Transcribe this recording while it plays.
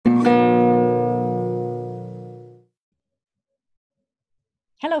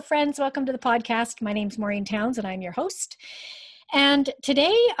Hello, friends. Welcome to the podcast. My name's Maureen Towns, and I'm your host. And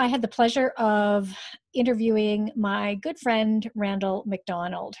today I had the pleasure of interviewing my good friend, Randall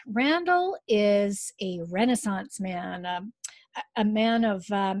McDonald. Randall is a Renaissance man, a man of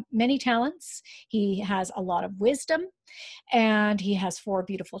many talents. He has a lot of wisdom, and he has 4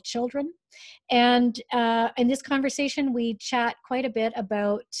 beautiful children. And in this conversation, we chat quite a bit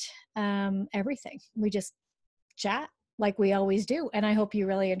about everything. We just chat like we always do. And I hope you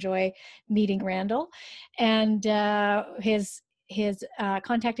really enjoy meeting Randall. And his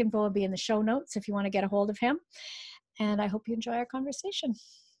contact info will be in the show notes if you want to get a hold of him. And I hope you enjoy our conversation.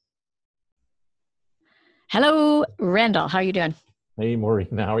 Hello, Randall. How are you doing? Hey,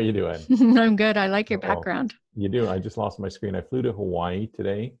 Maureen. How are you doing? I'm good. I like your background. You do. I just lost my screen. I flew to Hawaii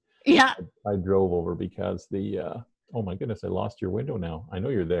today. Yeah. I drove over because oh my goodness, I lost your window now. I know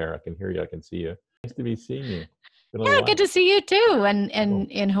you're there. I can hear you. I can see you. Nice to be seeing you. Yeah, good to see you too. And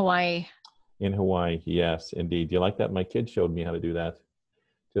in Hawaii. In Hawaii, yes, indeed. Do you like that? My kid showed me how to do that.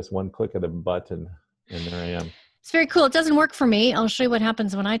 Just one click of the button, and there I am. It's very cool. It doesn't work for me. I'll show you what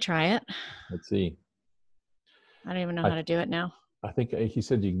happens when I try it. Let's see. I don't even know how to do it now. I think he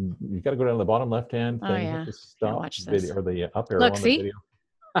said you got to go down to the bottom left-hand thing. Oh, yeah. To stop watch video, this. or the up arrow Look, on see?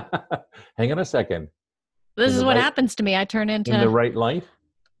 the video. Hang on a second. This is what happens to me. I turn into... In the right light?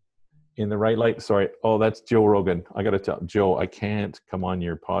 In the right light. Sorry. Oh, that's Joe Rogan. I got to tell Joe, I can't come on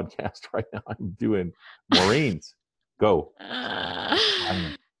your podcast right now. I'm doing Maureen's. Go. I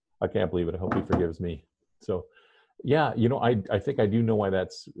can't believe it. I hope he forgives me. So, yeah, I think I do know why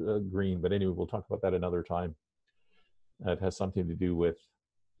that's green. But anyway, we'll talk about that another time. It has something to do with,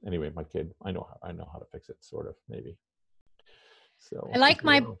 anyway, my kid. I know how to fix it, sort of, maybe. So I like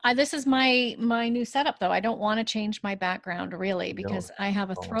this is my new setup though. I don't want to change my background really because I have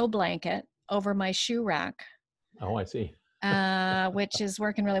a throw blanket over my shoe rack. Oh, I see. Which is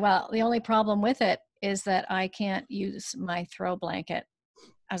working really well. The only problem with it is that I can't use my throw blanket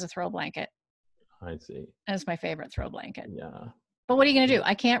as a throw blanket. I see. As my favorite throw blanket. Yeah. But what are you going to do?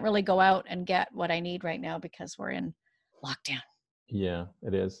 I can't really go out and get what I need right now because we're in lockdown. Yeah,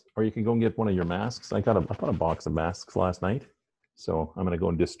 it is. Or you can go and get one of your masks. I bought a box of masks last night. So I'm going to go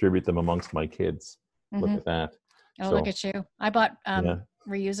and distribute them amongst my kids. Mm-hmm. Look at that. Oh, look at you. I bought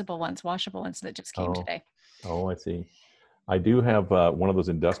reusable ones, washable ones that just came today. Oh, I see. I do have one of those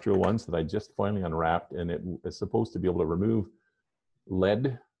industrial ones that I just finally unwrapped, and it is supposed to be able to remove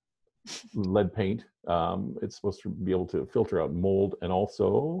lead paint. It's supposed to be able to filter out mold and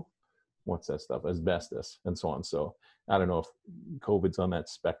also, what's that stuff? Asbestos and so on. So I don't know if COVID's on that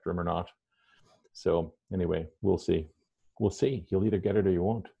spectrum or not. So anyway, we'll see. We'll see. You'll either get it or you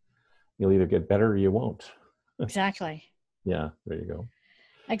won't. You'll either get better or you won't. Exactly. Yeah, there you go.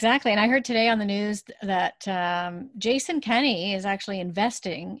 Exactly. And I heard today on the news that Jason Kenney is actually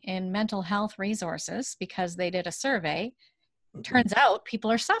investing in mental health resources because they did a survey. Turns out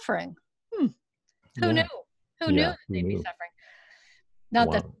people are suffering. Who knew? Who knew they'd be suffering?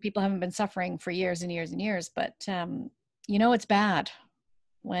 Not that people haven't been suffering for years and years and years, but it's bad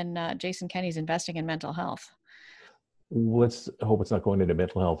when Jason Kenney's investing in mental health. Let's hope it's not going into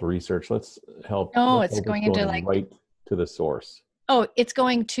mental health research. Let's help. No, it's going into right to the source. Oh, it's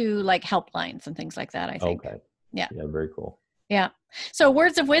going to like helplines and things like that, I think. Okay. Yeah. Yeah, very cool. Yeah. So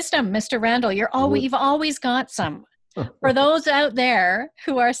words of wisdom, Mr. Randall, you've always got some. For those out there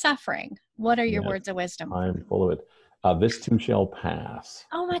who are suffering, what are your words of wisdom? I'm full of it. This too shall pass.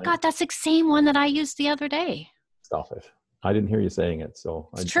 Oh my God, that's the same one that I used the other day. Stop it. I didn't hear you saying it, so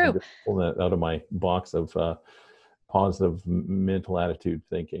it's true. I'm just pulling that out of my box of positive mental attitude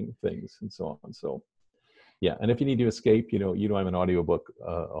thinking things and so on. So yeah, and if you need to escape, I'm an audiobook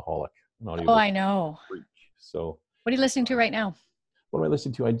aholic. I know. Freak. So what are you listening to right now? What am I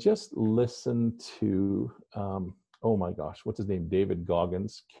listening to? I just listened to oh my gosh, what's his name? David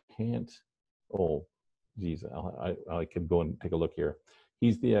Goggins. I could go and take a look here.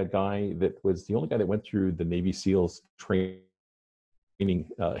 He's the guy that was the only guy that went through the Navy SEALs training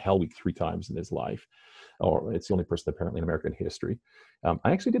Hell Week 3 times in his life. Or it's the only person apparently in American history.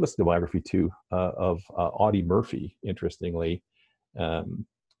 I actually did listen to a biography too of Audie Murphy, interestingly.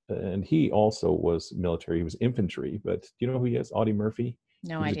 And he also was military. He was infantry, but do you know who he is? Audie Murphy?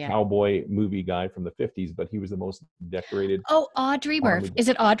 No He's idea. A cowboy movie guy from the 50s, but he was the most decorated. Oh, Audrey Murphy. Is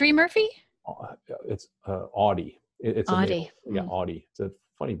it Audrey Murphy? It's Audie. It's Audie. Yeah, Audie. It's a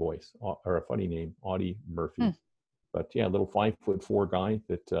funny voice or a funny name, Audie Murphy. But yeah, a little 5'4" guy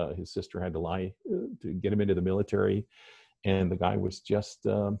that his sister had to lie to get him into the military, and the guy was just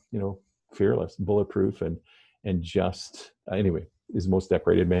fearless, bulletproof, and just anyway, is the most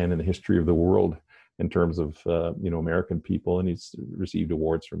decorated man in the history of the world. in terms of, American people, and he's received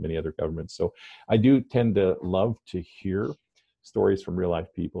awards from many other governments. So I do tend to love to hear stories from real life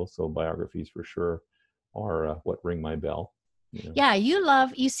people. So biographies for sure are what ring my bell. Yeah,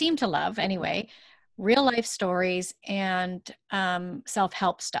 you seem to love anyway, real life stories and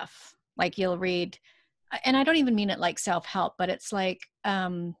self-help stuff. Like you'll read, and I don't even mean it like self-help, but it's like,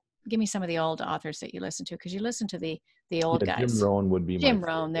 give me some of the old authors that you listen to, because you listen to the old Yeah, Jim guys. Rohn would be my Jim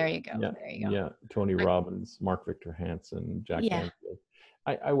Rohn, favorite. there you go. Yeah, There you go. yeah. Tony Robbins, Mark Victor Hansen, Jack Yeah. Canfield.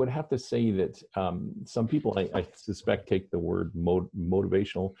 I would have to say that some people I suspect take the word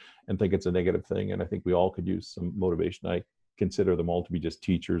motivational and think it's a negative thing, and I think we all could use some motivation. I consider them all to be just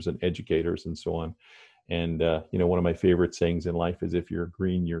teachers and educators and so on. And one of my favorite sayings in life is, if you're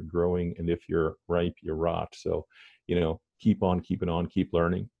green, you're growing, and if you're ripe, you're rot. So, keep on keeping on, keep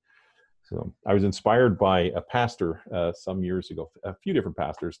learning. So I was inspired by a pastor some years ago, a few different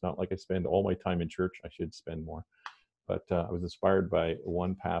pastors, not like I spend all my time in church. I should spend more. But I was inspired by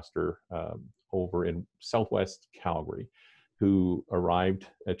one pastor over in Southwest Calgary who arrived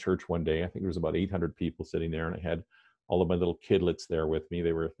at church one day. I think there was about 800 people sitting there, and I had all of my little kidlets there with me.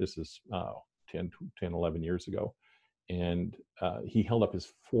 This is 10, 11 years ago. And he held up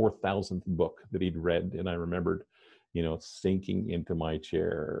his 4,000th book that he'd read. And I remembered, sinking into my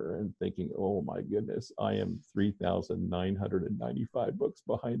chair and thinking, oh my goodness, I am 3,995 books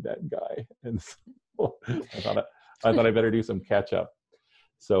behind that guy. And so I thought I better do some catch up.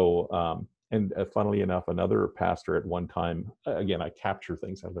 So, and funnily enough, another pastor at one time, again, I capture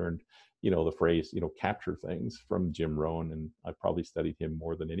things. I learned, the phrase, capture things from Jim Rohn, and I probably studied him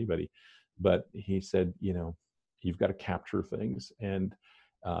more than anybody. But he said, you've got to capture things. And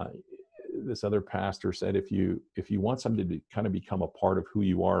this other pastor said, if you want something to kind of become a part of who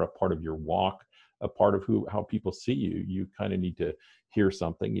you are, a part of your walk, a part of how people see you, you kind of need to hear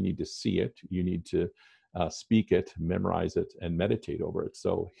something, you need to see it, you need to speak it, memorize it, and meditate over it.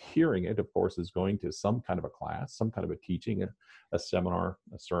 So hearing it, of course, is going to some kind of a class, some kind of a teaching, a seminar,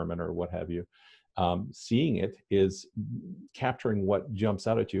 a sermon, or what have you. Seeing it is capturing what jumps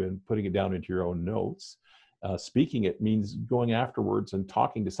out at you and putting it down into your own notes. Speaking it means going afterwards and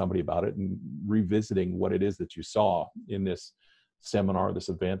talking to somebody about it and revisiting what it is that you saw in this seminar, this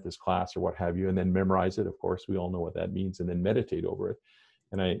event, this class, or what have you, and then memorize it. Of course, we all know what that means, and then meditate over it.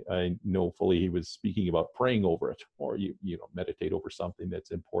 And I know fully he was speaking about praying over it, or you meditate over something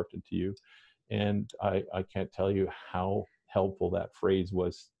that's important to you. And I can't tell you how helpful that phrase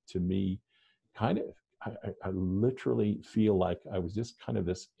was to me. Kind of, I literally feel like I was just kind of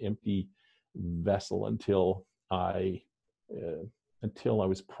this empty vessel until I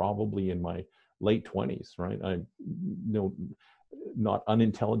was probably in my late 20s, right? Not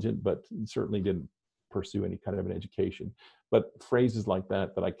unintelligent, but certainly didn't pursue any kind of an education. But phrases like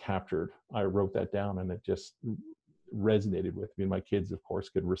that I captured, I wrote that down, and it just resonated with me. And my kids, of course,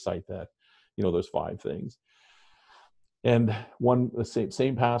 could recite that, those 5 things. And the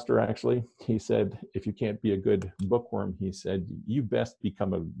same pastor, actually, he said, if you can't be a good bookworm, he said, you best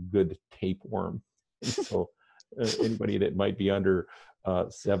become a good tapeworm. And so anybody that might be under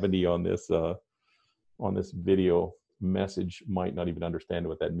 70 on this video message might not even understand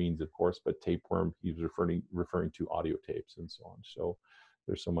what that means, of course, but tapeworm, he's referring to audio tapes and so on. So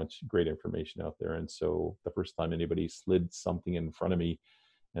there's so much great information out there. And so the first time anybody slid something in front of me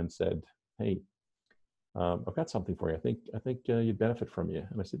and said, hey, I've got something for you. I think you'd benefit from you.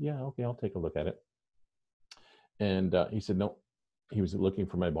 And I said, yeah, okay, I'll take a look at it. And he said, no. He was looking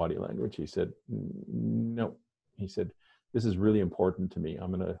for my body language. He said, no. He said, this is really important to me.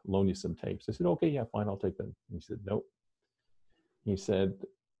 I'm going to loan you some tapes. I said, okay, yeah, fine, I'll take them. He said, nope. He said,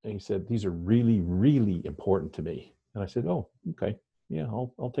 these are really, really important to me. And I said, oh, okay, yeah,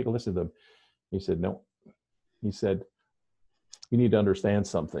 I'll take a listen to them. He said, no. He said, you need to understand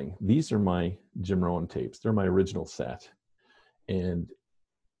something. These are my Jim Rohn tapes. They're my original set. And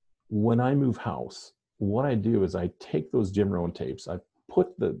when I move house, what I do is I take those Jim Rohn tapes, I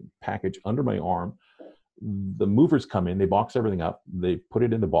put the package under my arm. The movers come in, they box everything up, they put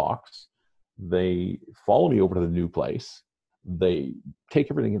it in the box, they follow me over to the new place, they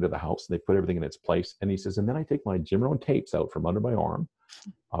take everything into the house, they put everything in its place. And he says, and then I take my Jim Rohn tapes out from under my arm,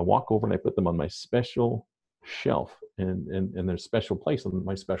 I walk over and I put them on my special shelf, and there's special place on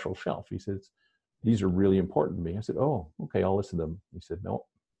my special shelf. He says, these are really important to me. I said, oh, okay, I'll listen to them. He said, no.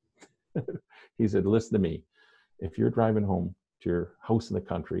 He said, listen to me. If you're driving home to your house in the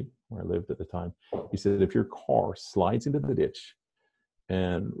country where I lived at the time, he said, if your car slides into the ditch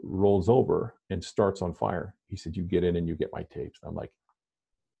and rolls over and starts on fire, he said, you get in and you get my tapes. I'm like,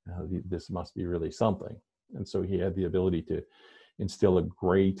 this must be really something. And so he had the ability to instill a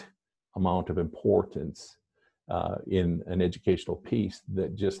great amount of importance in an educational piece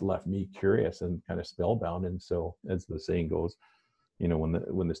that just left me curious and kind of spellbound. And so, as the saying goes,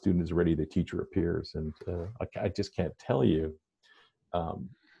 when the student is ready, the teacher appears. And I just can't tell you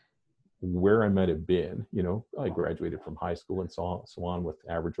where I might have been. I graduated from high school and so on with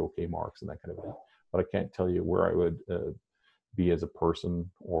average okay marks and that kind of thing. But I can't tell you where I would be as a person,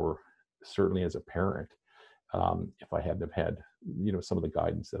 or certainly as a parent, if I hadn't have had some of the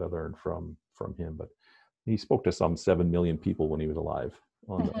guidance that I learned from him. But he spoke to some 7 million people when he was alive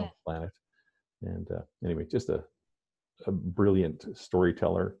on the planet. And anyway, just a brilliant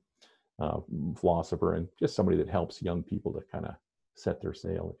storyteller, philosopher, and just somebody that helps young people to kind of set their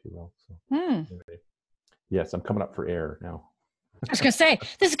sail, if you will. So anyway, yes, I'm coming up for air now. I was going to say,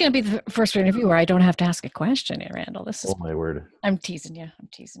 this is going to be the first interview where I don't have to ask a question here, Randall. This is, oh my word. I'm teasing you.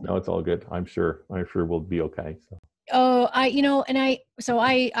 No, it's all good. I'm sure we'll be okay. So. Oh, I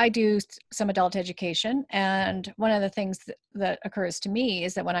do some adult education. And one of the things that occurs to me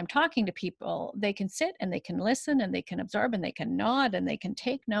is that when I'm talking to people, they can sit and they can listen and they can absorb and they can nod and they can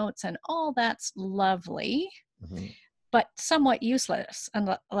take notes, and all that's lovely, but somewhat useless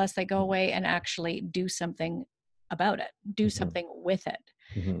unless they go away and actually do something about it, do something with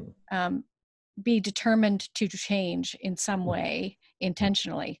it. Be determined to change in some way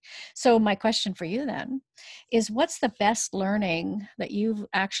intentionally. So my question for you then is, what's the best learning that you've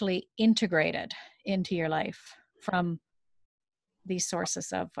actually integrated into your life from these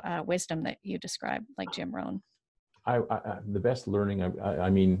sources of wisdom that you described, like Jim Rohn? The best learning, I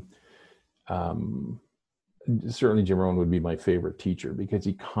mean, certainly Jim Rohn would be my favorite teacher, because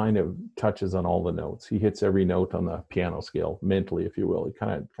he kind of touches on all the notes. He hits every note on the piano scale mentally, if you will. He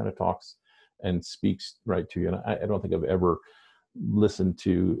kind of talks and speaks right to you. And I don't think I've ever listened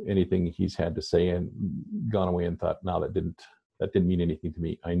to anything he's had to say and gone away and thought, no, that didn't mean anything to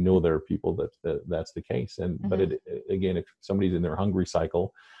me. I know there are people that's the case. And but again, if somebody's in their hungry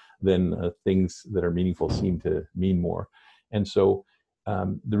cycle, then things that are meaningful seem to mean more. And so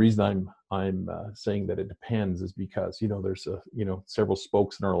the reason I'm saying that it depends is because there's several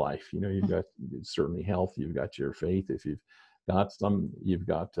spokes in our life. You've got certainly health, you've got your faith. If you've got some, you've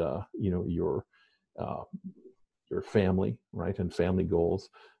got your family, right, and family goals,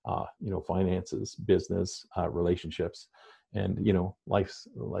 finances, business, relationships, and life's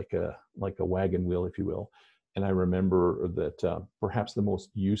like a wagon wheel, if you will. And I remember that perhaps the most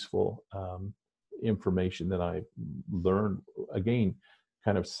useful information that I learned, again,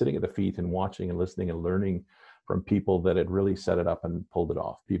 kind of sitting at the feet and watching and listening and learning from people that had really set it up and pulled it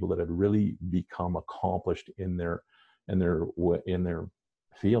off, people that had really become accomplished in their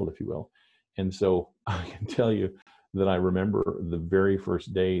field, if you will. And so I can tell you that I remember the very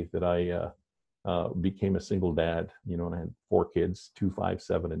first day that I became a single dad, and I had 4 kids, 2, 5,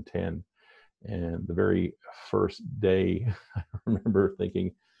 7, and 10. And the very first day, I remember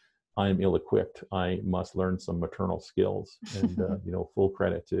thinking, I'm ill-equipped. I must learn some maternal skills. And, full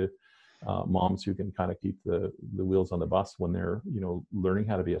credit to moms who can kind of keep the wheels on the bus when they're, learning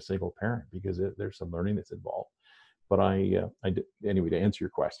how to be a single parent, because there's some learning that's involved. But anyway, to answer your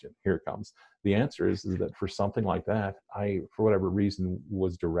question, here it comes. The answer is that for something like that, I, for whatever reason,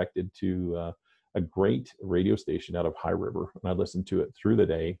 was directed to a great radio station out of High River, and I listened to it through the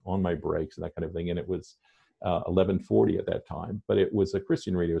day on my breaks and that kind of thing. And it was 1140 at that time, but it was a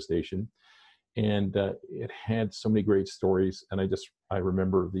Christian radio station, and it had so many great stories. And I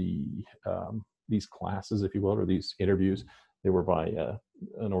remember these classes, if you will, or these interviews. They were by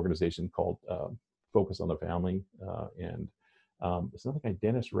an organization called Focus on the Family, and it's another guy,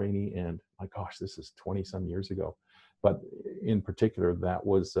 Dennis Rainey, and my gosh, this is 20 some years ago. But in particular, that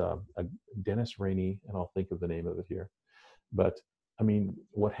was a Dennis Rainey, and I'll think of the name of it here. But I mean,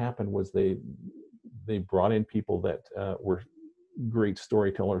 what happened was they brought in people that were great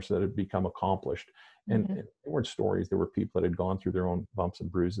storytellers that had become accomplished, and they weren't stories. There were people that had gone through their own bumps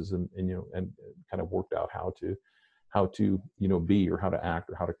and bruises, and kind of worked out how to be, or how to act,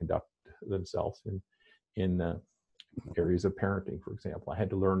 or how to conduct themselves in areas of parenting. For example, I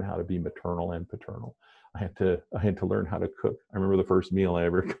had to learn how to be maternal and paternal. I had to learn how to cook. I remember the first meal I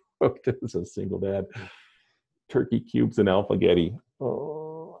ever cooked as a single dad: turkey cubes and alfaghetti.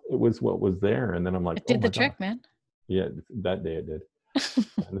 Oh, it was what was there. And then I'm like, it did the trick, man. Yeah, that day it did.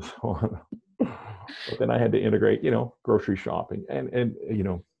 And so, but then I had to integrate, grocery shopping, and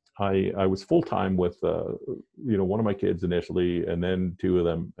I was full-time with one of my kids initially, and then 2 of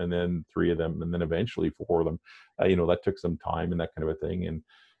them, and then 3 of them, and then eventually 4 of them. That took some time and that kind of a thing, and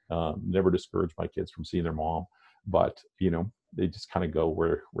never discouraged my kids from seeing their mom, but they just kind of go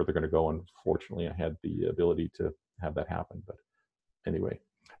where they're going to go. And fortunately, I had the ability to have that happen. But anyway,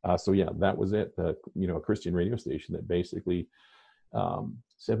 So yeah, that was it. A Christian radio station that basically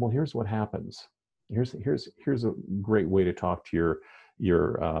said, well, here's what happens. Here's a great way to talk to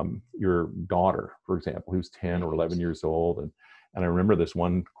your daughter, for example, who's 10 or 11 years old. And I remember this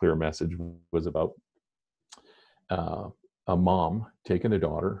one clear message was about a mom taking a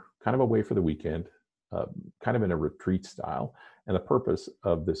daughter kind of away for the weekend, kind of in a retreat style. And the purpose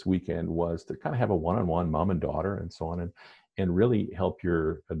of this weekend was to kind of have a one-on-one mom and daughter and so on, and really help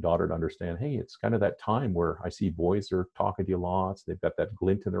your daughter to understand, hey, it's kind of that time where I see boys are talking to you lots. They've got that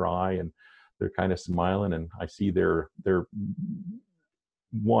glint in their eye and they're kind of smiling, and I see they're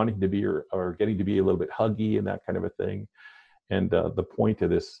wanting to be or getting to be a little bit huggy and that kind of a thing. And the point of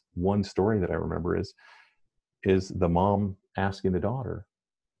this one story that I remember is the mom asking the daughter,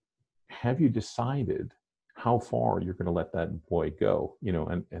 have you decided how far you're going to let that boy go?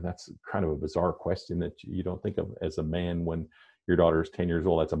 And that's kind of a bizarre question that you don't think of as a man when your daughter is 10 years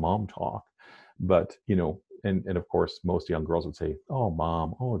old. That's a mom talk. But, and of course, most young girls would say, oh,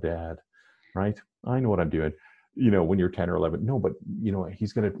 mom, oh, dad, right? I know what I'm doing. When you're 10 or 11, no, but,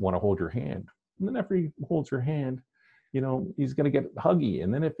 he's going to want to hold your hand. And then after he holds your hand, he's going to get huggy.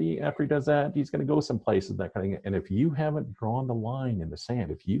 And then after he does that, he's going to go some places, that kind of thing. And if you haven't drawn the line in the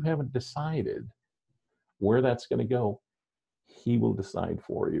sand, if you haven't decided where that's going to go, he will decide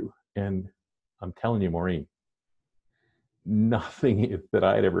for you. And I'm telling you, Maureen, nothing that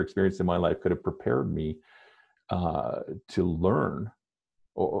I had ever experienced in my life could have prepared me to learn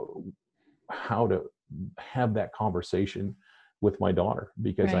or how to have that conversation with my daughter,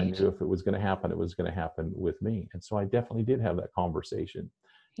 because I knew if it was going to happen, it was going to happen with me. And so I definitely did have that conversation.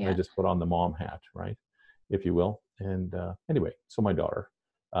 Yeah. I just put on the mom hat, right, if you will. And anyway, so my daughter,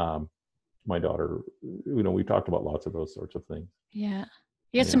 we talked about lots of those sorts of things. Yeah.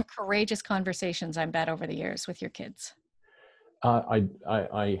 You had some courageous conversations, I bet, over the years with your kids. I've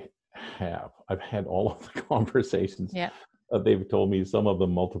had all of the conversations. Yeah. They've told me some of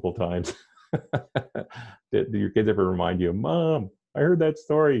them multiple times. Do your kids ever remind you, Mom, I heard that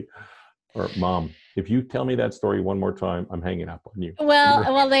story? Or Mom, if you tell me that story one more time, I'm hanging up on you.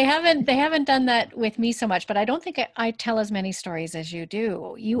 Well, they haven't done that with me so much, but I don't think I tell as many stories as you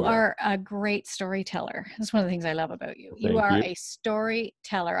do. You are a great storyteller. That's one of the things I love about you. You are a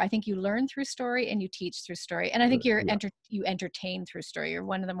storyteller. I think you learn through story and you teach through story. And I think you entertain through story. You're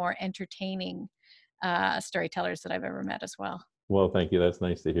one of the more entertaining storytellers that I've ever met as well. Well, thank you. That's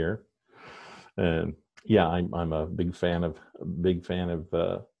nice to hear. And I'm a big fan of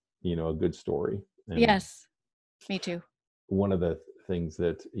a good story. And yes, me too. One of the things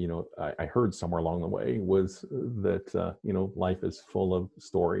that I heard somewhere along the way was that life is full of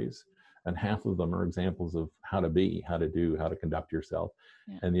stories, and half of them are examples of how to be, how to do, how to conduct yourself,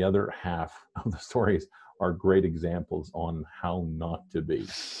 and the other half of the stories are great examples on how not to be,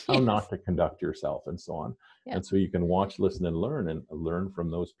 how not to conduct yourself, and so on. And so you can watch, listen, and learn from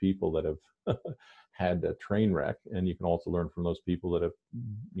those people that have had a train wreck, and you can also learn from those people that have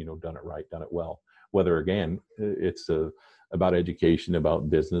done it right, done it well. Whether again it's about education, about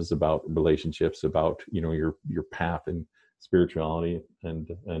business, about relationships, about your path in spirituality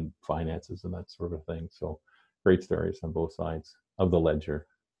and finances and that sort of thing. So great stories on both sides of the ledger.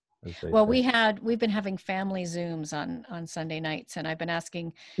 Well, we've been having family Zooms on Sunday nights, and I've been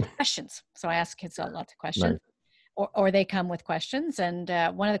asking questions. So I ask kids lots of questions, nice. or they come with questions. And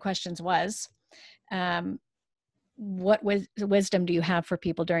one of the questions was, what wisdom do you have for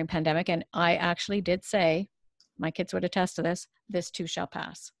people during pandemic? And I actually did say, my kids would attest to this too shall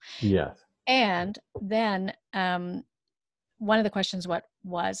pass. Yes. And then one of the questions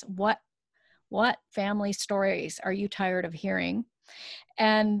was what family stories are you tired of hearing?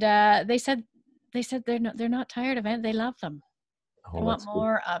 And they said they're not tired of it. They love them. They want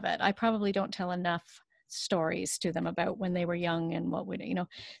more of it. I probably don't tell enough stories to them about when they were young and what would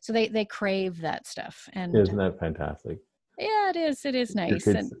so they crave that stuff. And isn't that fantastic? Yeah, it is nice.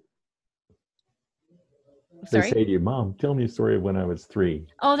 And they say to you, Mom, tell me a story of when I was 3.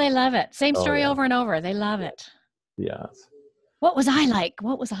 Oh, they love it. Same story over and over. They love it. Yes. What was I like?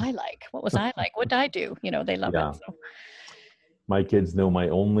 What was I like? What was I like? What did I do? They love it. So. My kids know my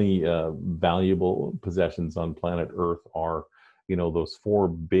only valuable possessions on planet Earth are, those 4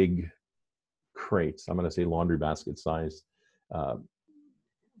 big crates. I'm going to say laundry basket size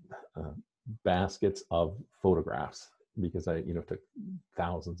baskets of photographs, because I, took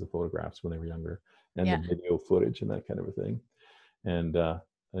thousands of photographs when they were younger, and the video footage and that kind of a thing. And,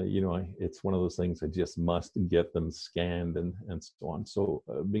 it's one of those things I just must get them scanned and so on. So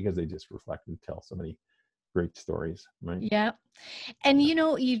because they just reflect and tell so many great stories, right? Yeah. And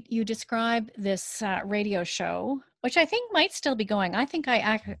you describe this radio show, which I think might still be going. I think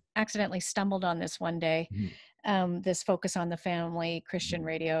I accidentally stumbled on this one day, Mhm. this Focus on the Family Christian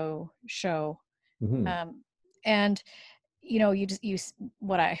radio show. Mhm. Um, and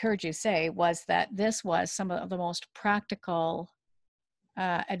what I heard you say was that this was some of the most practical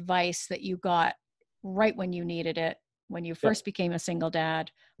advice that you got right when you needed it, when you Yeah. first became a single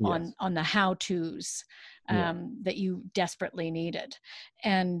dad, Yes. on the how-tos Yeah. that you desperately needed.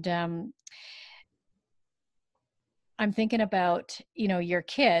 And I'm thinking about, your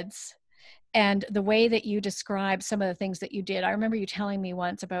kids and the way that you describe some of the things that you did. I remember you telling me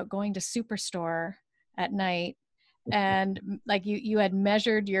once about going to Superstore at night, and like you had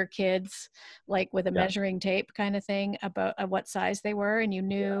measured your kids like with a Yeah. measuring tape kind of thing about what size they were, and you Yeah.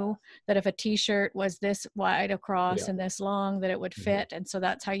 knew that if a t-shirt was this wide across Yeah. and this long, that it would Mhm. fit. And so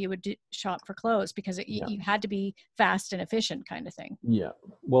that's how you would shop for clothes, because Yeah. you had to be fast and efficient kind of thing. Yeah.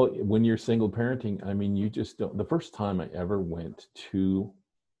 Well, when you're single parenting, I mean, you just don't. The first time I ever went to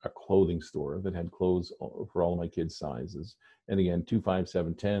a clothing store that had clothes for all of my kids' sizes, and again, 2, 5,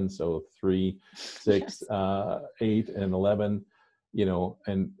 7, 10, so 3, 6, Yes. 8, and 11,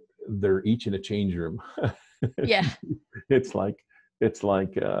 and they're each in a change room. Yeah. It's like it's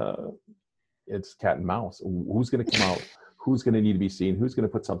like it's cat and mouse. Who's going to come out? Who's going to need to be seen? Who's going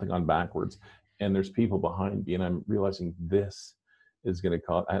to put something on backwards? And there's people behind me, and I'm realizing this is going to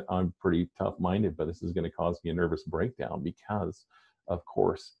cause. I'm pretty tough-minded, but this is going to cause me a nervous breakdown because, of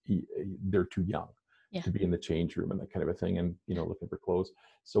course, they're too young Yeah. to be in the change room and that kind of a thing, and looking for clothes.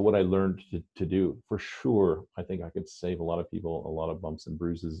 So what I learned to do, for sure, I think I could save a lot of people a lot of bumps and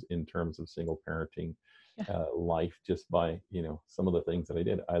bruises in terms of single parenting Yeah. life, just by some of the things that I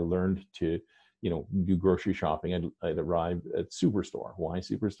did. I learned to do grocery shopping. I'd arrive at Superstore. Why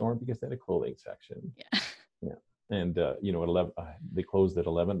Superstore? Because they had a clothing section. Yeah. Yeah. And at 11, they closed at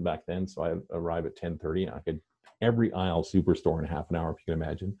 11 back then, so I arrived at 10:30. I could every aisle Superstore in half an hour, if you can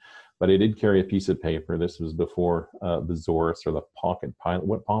imagine. But I did carry a piece of paper. This was before the Zorus or the Pocket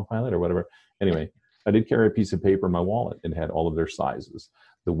Pilot, Palm Pilot or whatever. Anyway, I did carry a piece of paper in my wallet and had all of their sizes,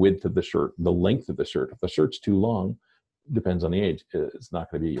 the width of the shirt, the length of the shirt. If the shirt's too long, depends on the age, it's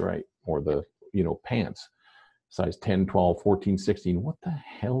not going to be right. Or the pants, size 10, 12, 14, 16. What the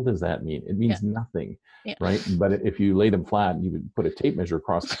hell does that mean? It means nothing, right? But if you lay them flat, you would put a tape measure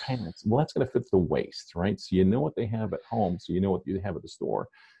across the pants. Well, that's going to fit the waist, right? So you know what they have at home, so you know what you have at the store.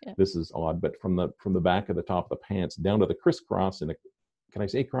 Yeah. This is odd, but from the back of the top of the pants down to the crisscross, and can I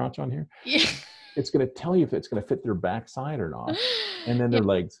say crotch on here? Yeah. It's going to tell you if it's going to fit their backside or not, and then their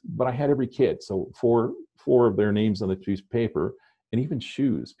legs. But I had every kid, so four of their names on the piece of paper, and even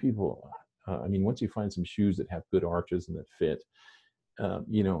shoes. People. I mean, once you find some shoes that have good arches and that fit,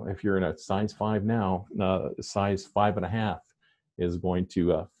 if you're in a size 5 now, size 5.5 is going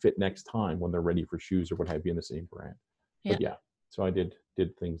to fit next time when they're ready for shoes or what have you in the same brand. Yeah. But so I did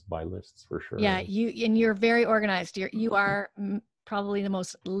things by lists for sure. Yeah, you're very organized. You are probably the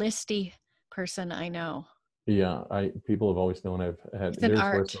most listy person I know. Yeah, people have always known I've had. It's an There's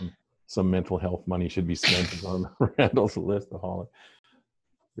art. where some mental health money should be spent on Randall's listaholic.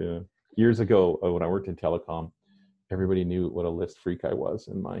 Yeah. Years ago, when I worked in telecom, everybody knew what a list freak I was,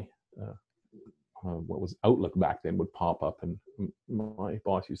 and my what was Outlook back then would pop up, and my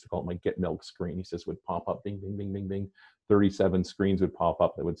boss used to call it my get milk screen. He says would pop up, bing, bing, bing, bing, bing. 37 screens would pop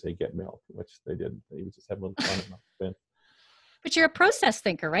up that would say get milk, which they did. They would just have a little fun. But you're a process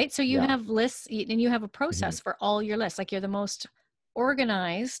thinker, right? So you have lists, and you have a process for all your lists. Like, you're the most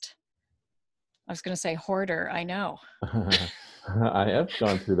organized. I was going to say hoarder. I know. I have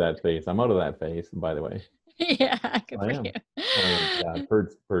gone through that phase. I'm out of that phase, by the way. Yeah, good for you. I am.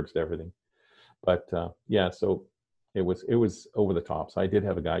 Purged everything. But so it was over the top. So I did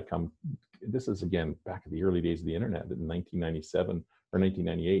have a guy come. This is again back in the early days of the internet in 1997 or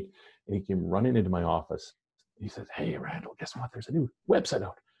 1998, and he came running into my office. He says, "Hey, Randall, guess what? There's a new website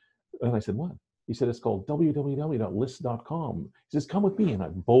out." And I said, "What?" He said, "It's called www.list.com." He says, "Come with me." And I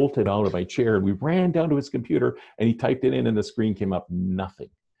bolted out of my chair, and we ran down to his computer, and he typed it in, and the screen came up, nothing.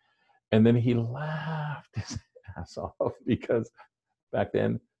 And then he laughed his ass off, because back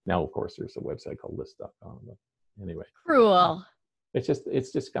then, now of course there's a website called list.com. But anyway, cruel. It's just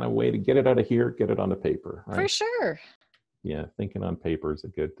kind of a way to get it out of here, get it on the paper, right? For sure. Yeah, thinking on paper is a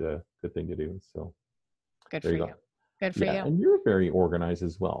good thing to do. So good for you. Good for you. And you're very organized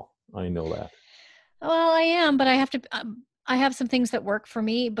as well. I know that. Well, I am, but I have to. I have some things that work for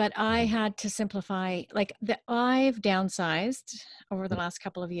me, but I had to simplify. Like, I've downsized over the last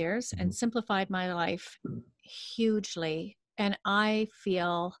couple of years and simplified my life hugely, and I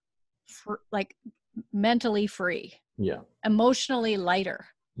feel like mentally free, Yeah. emotionally lighter,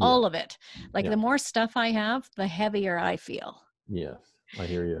 Yeah. all of it. Like Yeah. the more stuff I have, the heavier I feel. Yes. I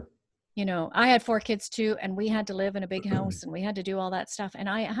hear you. You know, I had 4 kids too, and we had to live in a big house and we had to do all that stuff. And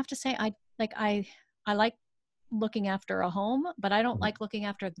I have to say, I like looking after a home, but I don't Mhm. like looking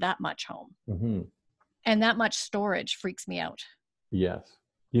after that much home. Mm-hmm. And that much storage freaks me out. Yes.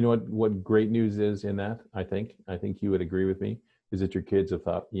 You know what great news is in that, I think you would agree with me, is that your kids have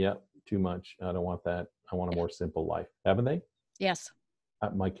thought, yeah, too much. I don't want that. I want a more simple life. Haven't they? Yes.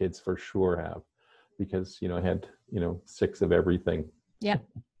 My kids for sure have, because, you know, I had, 6 of everything. Yeah.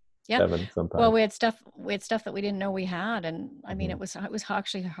 Yeah. 7 sometimes. Well, we had stuff that we didn't know we had. And I mean, Mhm. it was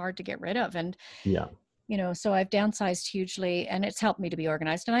actually hard to get rid of. And, Yeah. you know, so I've downsized hugely, and it's helped me to be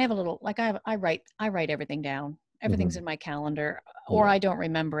organized. And I have a little, like I write everything down. Everything's Mhm. in my calendar, or Yeah. I don't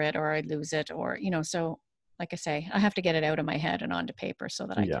remember it, or I lose it, or, you know, so like I say, I have to get it out of my head and onto paper so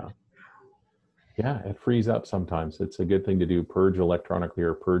that I can. Yeah. Yeah. It frees up sometimes. It's a good thing to do, purge electronically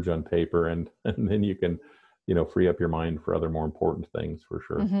or purge on paper. And, and then you can, free up your mind for other more important things, for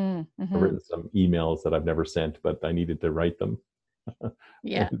sure. Mm-hmm, I've mm-hmm. written some emails that I've never sent, but I needed to write them.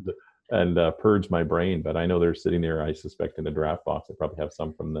 Yeah. and purge my brain. But I know they're sitting there, I suspect, in a draft box. I probably have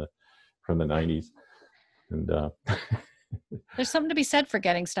some from the 90s. And There's something to be said for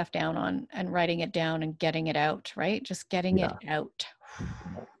getting stuff down on and writing it down and getting it out, right? Just getting it out.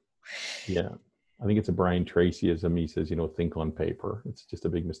 Yeah. I think it's a Brian Tracyism. He says, think on paper. It's just a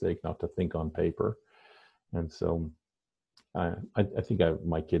big mistake not to think on paper. And so I think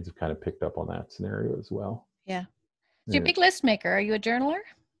my kids have kind of picked up on that scenario as well. Yeah. So you're a big list maker. Are you a journaler?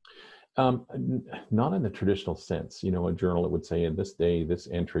 Not in the traditional sense. A journal, it would say, in this day, this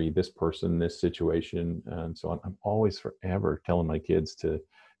entry, this person, this situation, and so on. I'm always forever telling my kids to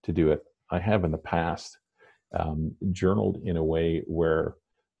do it. I have in the past journaled in a way where,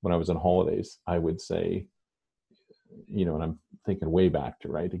 when I was on holidays, I would say, and I'm thinking way back to,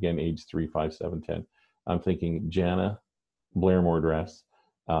 right, again, age 3, 5, 7, 10. I'm thinking Jana, Blairmore dress,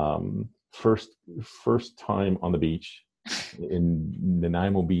 first time on the beach in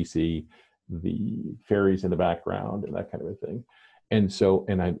Nanaimo, BC, the ferries in the background and that kind of a thing. And so,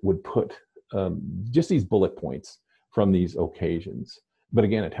 and I would put just these bullet points from these occasions. But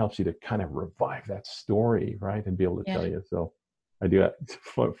again, it helps you to kind of revive that story, right? And be able to tell you. So I do that.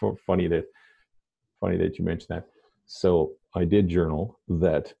 Funny that you mentioned that. So I did journal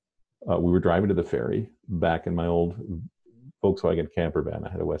that we were driving to the ferry back in my old Volkswagen camper van.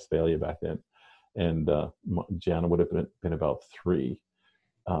 I had a Westphalia back then. And Jana would have been about 3.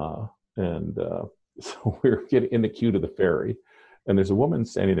 So we're getting in the queue to the ferry. And there's a woman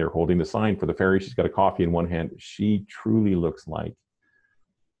standing there holding the sign for the ferry. She's got a coffee in one hand. She truly looks like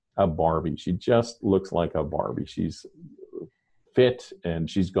a Barbie. She just looks like a Barbie. She's fit, and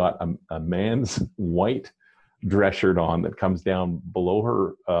she's got a man's white dress shirt on that comes down below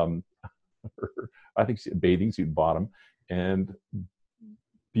her, I think, bathing suit bottom, and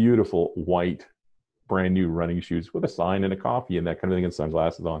beautiful white brand new running shoes with a sign and a coffee and that kind of thing, and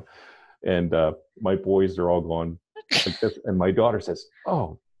sunglasses on. And my boys are all going like this, and my daughter says,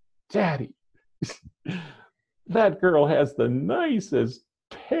 "Oh, Daddy, that girl has the nicest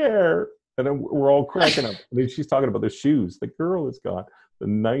pair." And then we're all cracking up. I mean, she's talking about the shoes. The girl has got the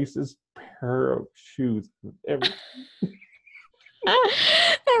nicest pair of shoes ever.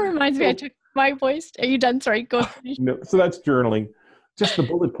 That reminds me, I took my voice. Are you done? Sorry, go. No, so that's journaling. Just the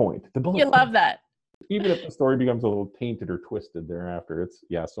bullet point. The bullet. You point. love that. Even if the story becomes a little tainted or twisted thereafter, it's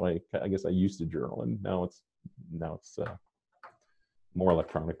so I guess I used to journal, and now it's more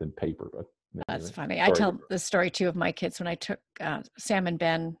electronic than paper. But that's funny. I tell the story too of my kids when I took Sam and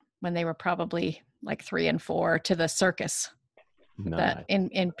Ben when they were probably like 3 and 4 to the circus. That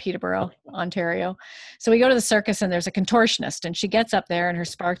in Peterborough, Ontario. So we go to the circus, and there's a contortionist, and she gets up there in her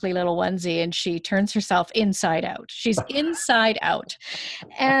sparkly little onesie, and she turns herself inside out. She's inside out.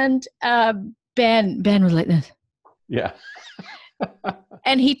 And Ben was like this. Yeah.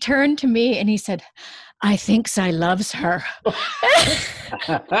 And he turned to me and he said, "I thinks I loves her."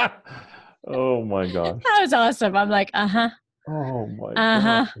 Oh my gosh. That was awesome. I'm like, uh-huh. Oh my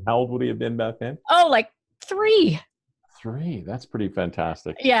God. How old would he have been back then? Oh, like 3. 3. That's pretty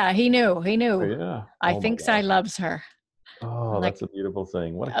fantastic. Yeah, he knew. Oh, yeah. I thinks I loves her. Oh, that's a beautiful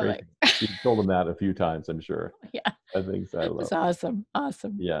thing. What a great thing. You told him that a few times, I'm sure. Yeah. I think so. That's awesome.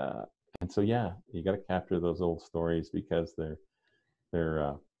 Awesome. Yeah. And so, you got to capture those old stories because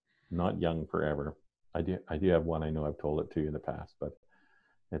they're not young forever. I do have one. I know I've told it to you in the past, but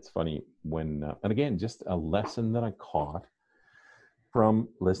it's funny when, and again, just a lesson that I caught from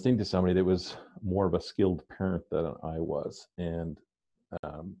listening to somebody that was more of a skilled parent than I was. And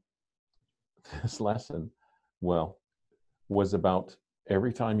this lesson, well, was about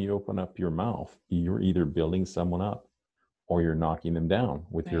every time you open up your mouth, you're either building someone up or you're knocking them down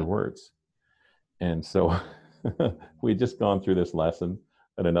with your words. And so we'd just gone through this lesson.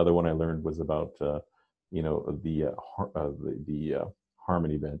 And another one I learned was about, the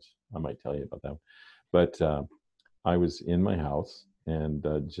harmony bench. I might tell you about that. But I was in my house, and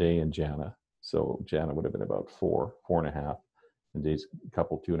Jay and Jana. So Jana would have been about 4.5, and Jay's a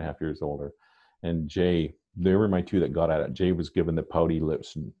couple 2.5 years older. And Jay, they were my two that got at it. Jay was giving the pouty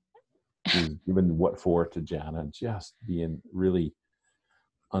lips, and he was giving what for to Jana, just being really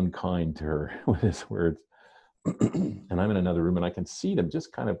unkind to her with his words. And I'm in another room, and I can see them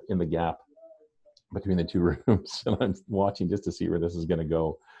just kind of in the gap between the two rooms, and I'm watching just to see where this is going to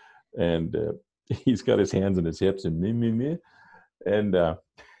go. And he's got his hands on his hips and me. And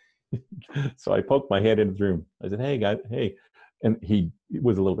so I poked my head into the room. I said, "Hey, guys, hey." And he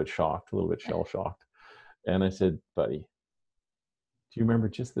was a little bit shocked, a little bit shell-shocked. And I said, "Buddy, do you remember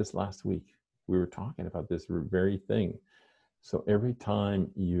just this last week, we were talking about this very thing? So every time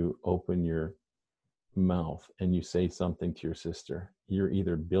you open your mouth and you say something to your sister, you're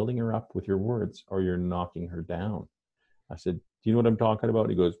either building her up with your words or you're knocking her down." I said, "Do you know what I'm talking about?"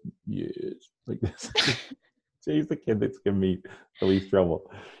 He goes, "Yes," like this. Jay's the kid that's giving me the least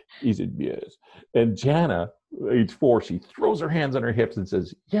trouble. He said, "Yes." And Jana, age 4, she throws her hands on her hips and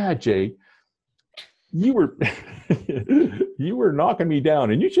says, "Yeah, Jay, you were you were knocking me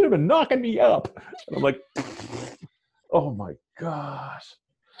down, and you should have been knocking me up." And I'm like, oh my gosh.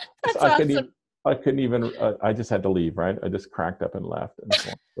 That's I awesome. couldn't even, I just had to leave, right? I just cracked up and left.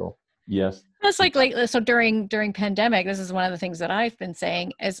 And so yes. That's like so during pandemic, this is one of the things that I've been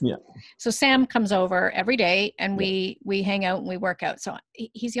saying is, Yeah. so Sam comes over every day, and we hang out and we work out. So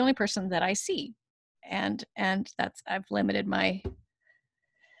he's the only person that I see. And that's, I've limited my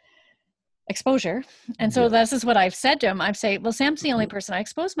exposure. And so this is what I've said to him. I've said, "Well, Sam's the only person I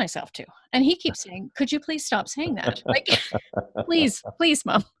expose myself to." And he keeps saying, "Could you please stop saying that?" Like, please,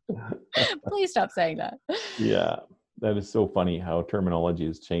 Mom, please stop saying that. Yeah. That is so funny how terminology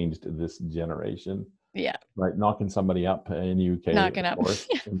has changed this generation. Yeah. Right. Knocking somebody up in the UK. Knocking up.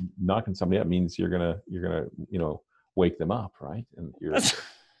 Knocking somebody up means you're gonna, wake them up, right? And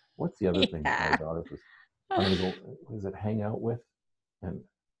what's the other thing my daughter was, I'm gonna go, is it hang out with? And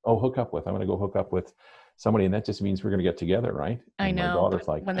hook up with. I'm gonna go hook up with somebody, and that just means we're gonna get together, right? And I know. My daughter's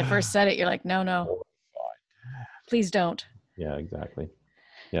like, when they first said it, you're like, no, please don't. Yeah, exactly.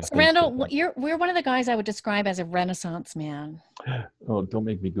 Yeah. So Randall, we're one of the guys I would describe as a Renaissance man. Oh, don't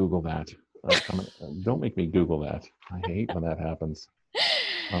make me Google that. Don't make me Google that. I hate when that happens.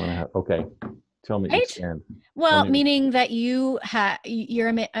 Okay, tell me. Right? Well, meaning that you're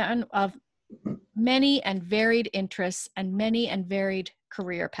a man of many and varied interests and many and varied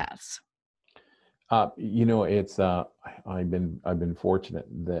career paths. It's I've been fortunate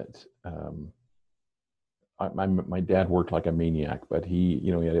that my dad worked like a maniac, but he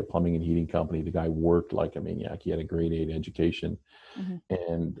had a plumbing and heating company. The guy worked like a maniac. He had a grade 8 education,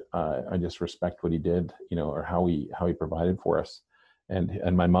 and I just respect what he did, or how he provided for us.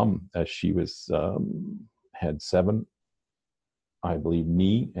 And my mom, she was had 7, I believe,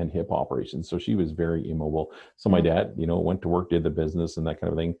 knee and hip operations, so she was very immobile. So my dad, went to work, did the business and that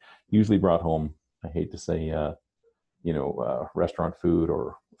kind of thing. Usually brought home, I hate to say, restaurant food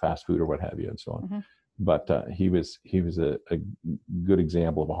or fast food or what have you, and so on. But he was a good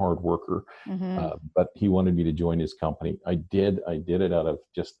example of a hard worker. But he wanted me to join his company. I did it out of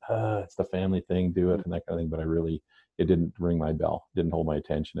just it's the family thing, do it and that kind of thing. But it didn't ring my bell, didn't hold my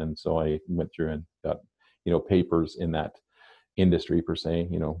attention, and so I went through and got papers in that industry per se,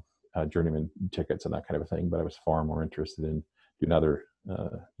 journeyman tickets and that kind of a thing. But I was far more interested in doing other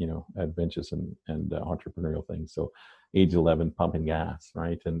adventures and entrepreneurial things. So age 11, pumping gas,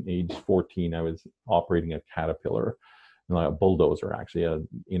 right? And age 14, I was operating a Caterpillar, a bulldozer, actually, an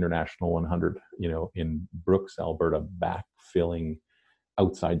International 100, in Brooks, Alberta, backfilling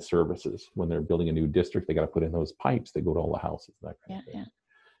outside services. When they're building a new district, they got to put in those pipes that go to all the houses, that kind of thing.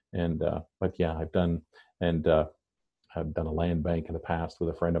 And, but yeah, I've done a land bank in the past with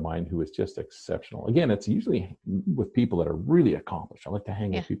a friend of mine who was just exceptional. Again, it's usually with people that are really accomplished. I like to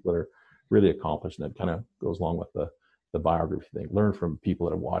hang with people that are really accomplished, and that kind of goes along with the biography thing. Learn from people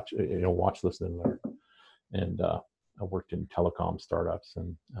that have watch, listen, and learn. And I worked in telecom startups,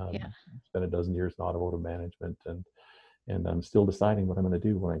 and spent a dozen years in automotive management, and I'm still deciding what I'm going to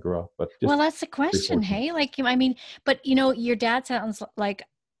do when I grow up. But that's the question. Hey, but your dad sounds like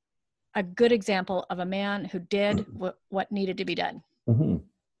a good example of a man who did what needed to be done.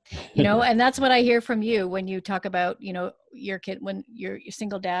 And that's what I hear from you when you talk about, your kid when you're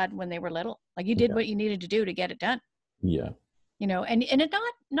single dad when they were little. Like you did Yeah. what you needed to do to get it done. Yeah. You know, and it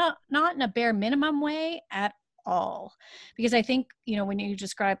not in a bare minimum way at all, because I think, you know, when you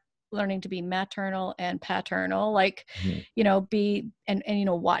describe learning to be maternal and paternal, like, Mhm. you know, be and you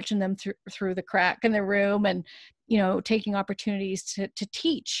know, watching them through the crack in the room, and you know, taking opportunities to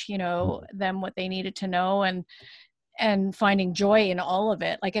teach, you know, them what they needed to know, and finding joy in all of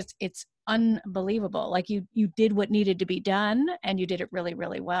it. Like it's unbelievable. Like you did what needed to be done, and you did it really,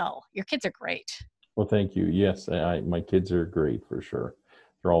 really well. Your kids are great. Well, thank you. Yes, my kids are great for sure.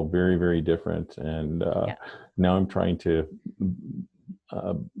 They're all very, very different, and Yeah. now I'm trying to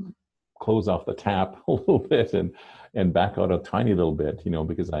uh, close off the tap a little bit and back out a tiny little bit, you know,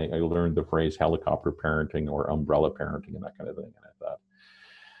 because I learned the phrase helicopter parenting or umbrella parenting and that kind of thing,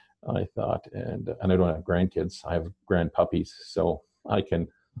 and I thought, and I don't have grandkids. I have grand puppies, so I can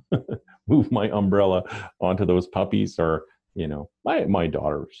move my umbrella onto those puppies. Or, you know, my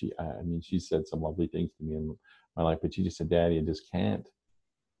daughter, I mean, she said some lovely things to me in my life, but she just said, "Daddy, I just can't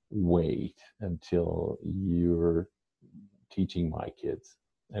wait until you're teaching my kids."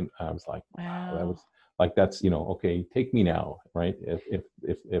 And I was like, wow, that Wow. was like, that's, you know, okay, take me now, right?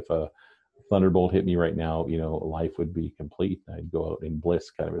 If a thunderbolt hit me right now, you know, life would be complete. I'd go out in bliss,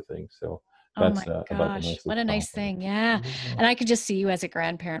 kind of a thing. So Oh that's my about the gosh, what nicest a nice compliment. thing. Yeah. Yeah. And I could just see you as a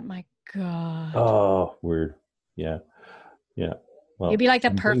grandparent. My God. Oh, weird. Yeah, yeah. You'd Well, be like the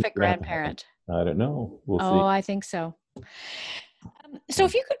I'm waiting perfect for that to happen. grandparent. I don't know. We'll Oh, see. I think so. So So,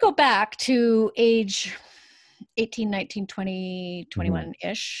 if you could go back to age 18, 19, 20, mhm.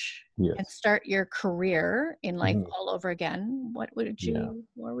 21-ish and Yes. start your career in life Mhm. all over again, Yeah.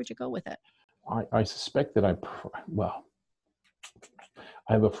 where would you go with it? I suspect that well,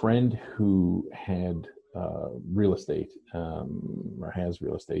 I have a friend who had real estate, or has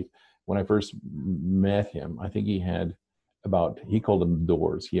real estate. When I first met him, I think he had he called them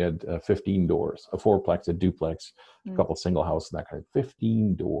doors. He had 15 doors, a fourplex, a duplex, a Mm. couple single houses, that kind of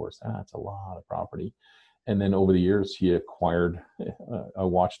 15 doors. That's a lot of property. And then over the years, he acquired, I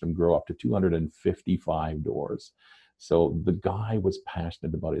watched him grow up to 255 doors. So the guy was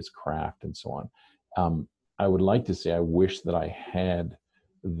passionate about his craft and so on. I would like to say I wish that I had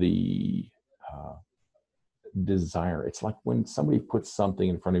the uh, desire. It's like when somebody puts something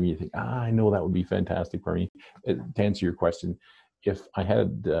in front of you, you think, I know that would be fantastic for me. To answer your question, if I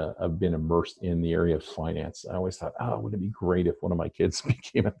had been immersed in the area of finance, I always thought, wouldn't it be great if one of my kids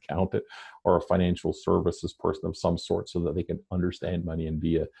became an accountant or a financial services person of some sort, so that they can understand money and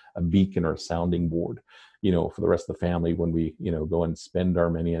be a beacon or a sounding board, you know, for the rest of the family when we, you know, go and spend our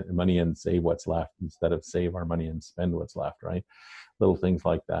money and save what's left, instead of save our money and spend what's left, right? Little things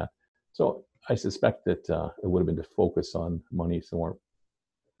like that. So I suspect that it would have been to focus on money some more,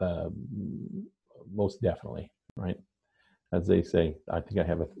 most definitely, right? As they say, I think I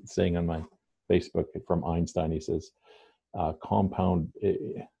have a saying on my Facebook from Einstein. He says, compound,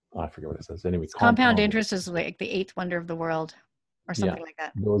 I forget what it says. Anyway, Compound compound, interest is like the eighth wonder of the world or yeah, something like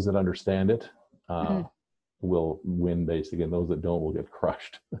that. those that understand it Mhm. will win, basically, and those that don't will get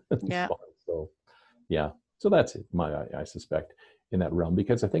crushed. Yeah. So, yeah, so that's it. I suspect in that realm,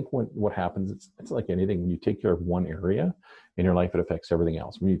 because I think what happens, it's like anything. When you take care of one area in your life, it affects everything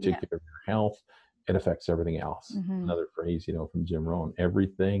else. When you take Yeah. care of your health, it affects everything else. Mm-hmm. Another phrase, you know, from Jim Rohn: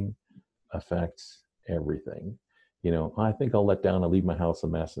 everything affects everything. You know, I think I'll let down, I'll leave my house a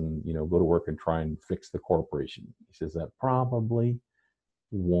mess, and, you know, go to work and try and fix the corporation. He says that probably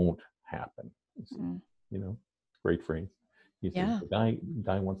won't happen. Mm. You know, great phrase. He says Yeah. the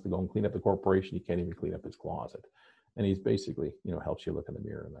guy wants to go and clean up the corporation. He can't even clean up his closet, and he's basically, you know, helps you look in the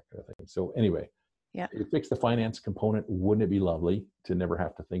mirror and that kind of thing. So anyway, Yeah. you fix the finance component. Wouldn't it be lovely to never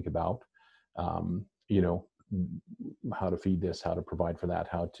have to think about, you know, how to feed this, how to provide for that,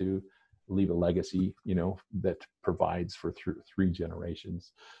 how to leave a legacy, you know, that provides for three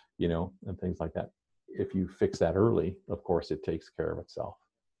generations, you know, and things like that. If you fix that early, of course, it takes care of itself.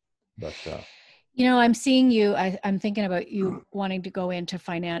 But You know, I'm seeing you, I'm thinking about you wanting to go into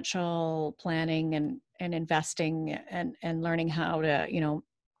financial planning and investing and learning how to, you know,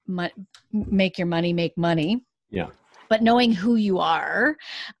 make your money make money. yeah, But knowing who you are,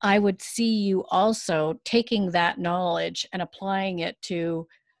 I would see you also taking that knowledge and applying it to,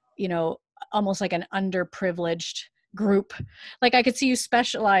 you know, almost like an underprivileged group. Like I could see you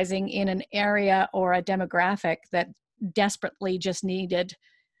specializing in an area or a demographic that desperately just needed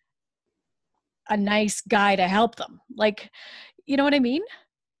a nice guy to help them. Like, you know what I mean?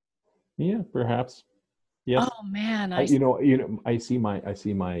 yeah, perhaps. Yes. Oh man, I see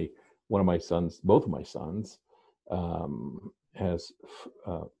my one of my sons, both of my sons, has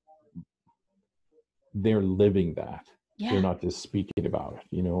they're living that. They're Yeah. not just speaking about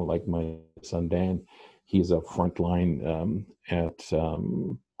it. Like my son Dan, he's a frontline at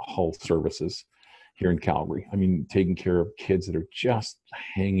Hull Services here in Calgary. I mean, taking care of kids that are just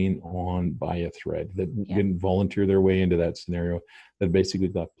hanging on by a thread, that Yeah. didn't volunteer their way into that scenario, that basically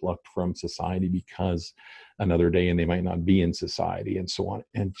got plucked from society because another day and they might not be in society and so on.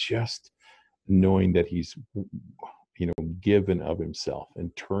 And just knowing that he's, given of himself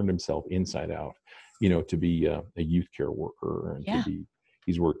and turned himself inside out, to be a youth care worker, and Yeah.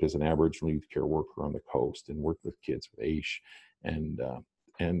 he's worked as an Aboriginal youth care worker on the coast and worked with kids with AISH and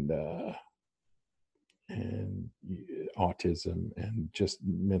and uh, and autism and just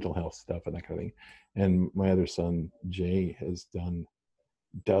mental health stuff and that kind of thing. And my other son Jay has done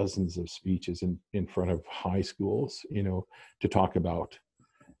dozens of speeches in front of high schools, to talk about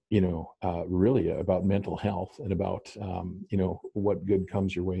really about mental health and about what good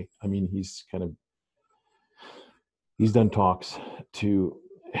comes your way. I mean, he's done talks to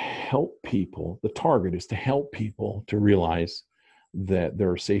help people. The target is to help people to realize that there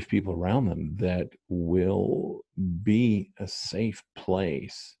are safe people around them that will be a safe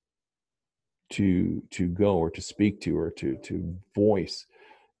place to go or to speak to or to voice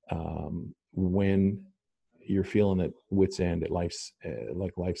when you're feeling at wit's end, at life's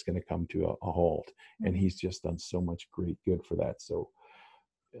life's going to come to a halt. And he's just done so much great good for that. So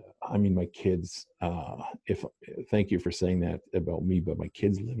I mean, my kids, thank you for saying that about me, but my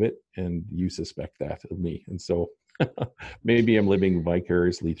kids live it, and you suspect that of me. And so maybe I'm living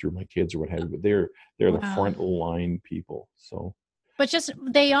vicariously through my kids or what have you, but they're the front line people. So, but just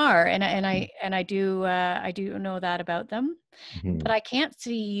they are, and I do know that about them. mm-hmm. But I can't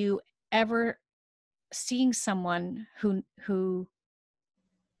see you ever seeing someone who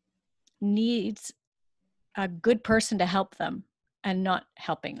needs a good person to help them and not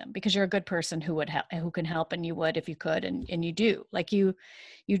helping them, because you're a good person who would help, who can help, and you would if you could, and you do. Like you're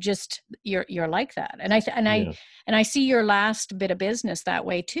like that. And I see your last bit of business that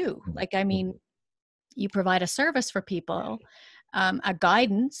way too. Like, I mean, you provide a service for people, a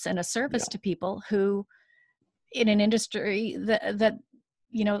guidance and a service to people who in an industry that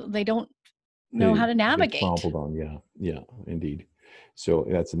they don't know how to navigate. Trampled on. Yeah, indeed. So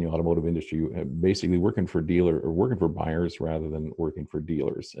that's in the automotive industry, basically working for buyers rather than working for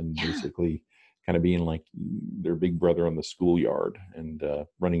dealers, and basically kind of being like their big brother on the schoolyard, and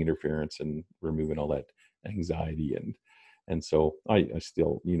running interference and removing all that anxiety. And so I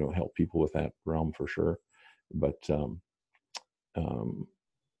still, help people with that realm for sure. But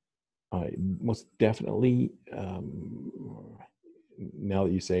I most definitely, now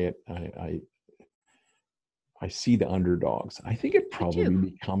that you say it, I see the underdogs. I think it probably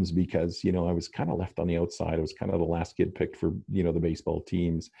becomes because, I was kind of left on the outside. I was kind of the last kid picked for, the baseball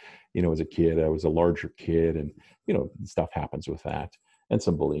teams. As a kid, I was a larger kid, and, stuff happens with that. And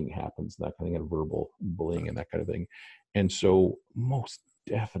some bullying happens, that kind of thing, and verbal bullying and that kind of thing. And so most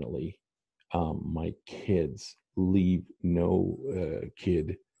definitely my kids leave no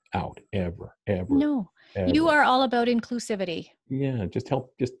kid out ever. No, ever. You are all about inclusivity. Yeah, just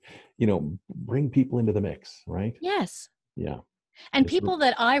help, bring people into the mix, right? Yes. Yeah. And people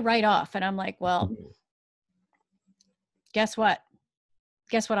that I write off, and I'm like, well, guess what?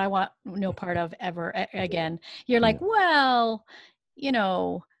 Guess what I want no part of ever again. You're like, well,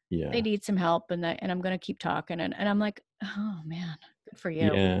 they need some help, and I'm going to keep talking. And I'm like, oh man, good for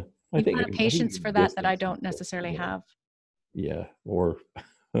you. Yeah. You've got a patience for that I don't necessarily have. Yeah. Or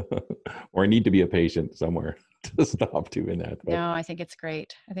I need to be a patient somewhere to stop doing that. But no, I think it's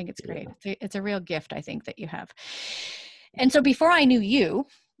great. I think it's great. It's a real gift, I think, that you have. And so before I knew you,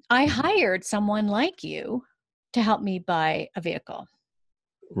 I hired someone like you to help me buy a vehicle.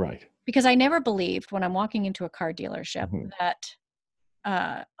 Right. Because I never believed when I'm walking into a car dealership that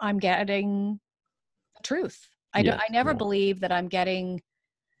I'm getting the truth. I never believe that I'm getting,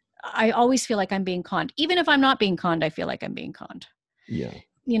 I always feel like I'm being conned. Even if I'm not being conned, I feel like I'm being conned. Yeah.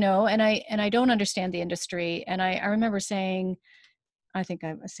 And I don't understand the industry. And I remember saying, I think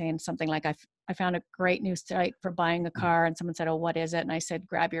I was saying something like, I found a great new site for buying a car, and someone said, oh, what is it? And I said,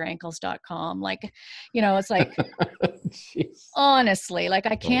 grabyouраnkles.com. Like, it's like, honestly, like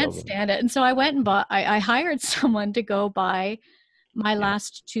I can't stand it. And so I went and I hired someone to go buy my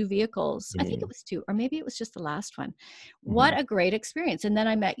last two vehicles. I think it was two, or maybe it was just the last one. What a great experience. And then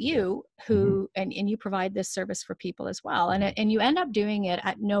I met you who, and you provide this service for people as well. And you end up doing it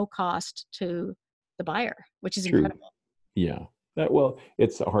at no cost to the buyer, which is incredible. Yeah. Well,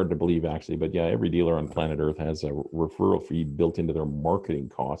 it's hard to believe actually, but yeah, every dealer on planet Earth has a referral fee built into their marketing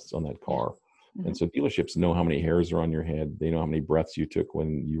costs on that car. And so dealerships know how many hairs are on your head. They know how many breaths you took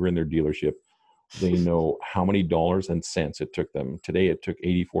when you were in their dealership. They know how many dollars and cents it took them. Today, it took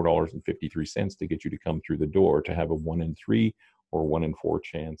 $84.53 to get you to come through the door to have a 1 in 3 or 1 in 4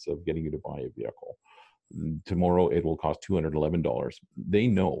 chance of getting you to buy a vehicle. Tomorrow, it will cost $211. They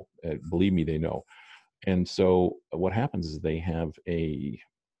know, believe me, they know. And so what happens is they have an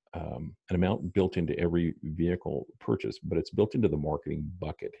amount built into every vehicle purchase, but it's built into the marketing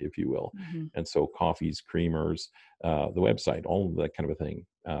bucket, if you will. Mm-hmm. And so coffees, creamers, the website, all of that kind of a thing,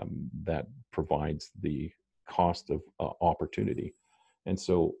 that provides the cost of opportunity. And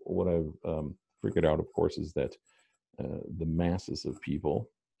so what I've figured out, of course, is that the masses of people,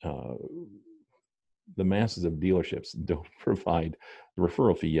 the masses of dealerships don't provide the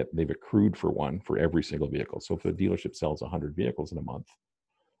referral fee, yet they've accrued for one for every single vehicle. So if a dealership sells 100 vehicles in a month,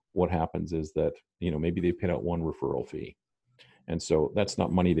 what happens is that, maybe they paid out one referral fee. And so that's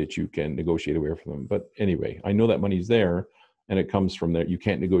not money that you can negotiate away from them. But anyway, I know that money's there and it comes from there. You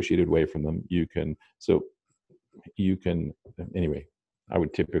can't negotiate it away from them. Anyway, I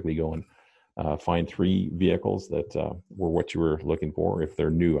would typically go and find 3 vehicles that were what you were looking for. If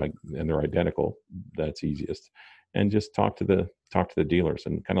they're new and they're identical, that's easiest. And just talk to the dealers,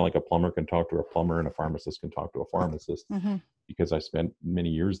 and kind of like a plumber can talk to a plumber and a pharmacist can talk to a pharmacist. Mm-hmm. Because I spent many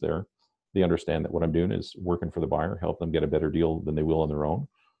years there, they understand that what I'm doing is working for the buyer, help them get a better deal than they will on their own.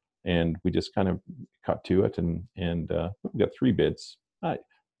 And we just kind of cut to it, and we got 3 bids.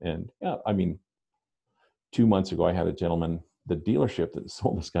 2 months ago, I had a gentleman, the dealership that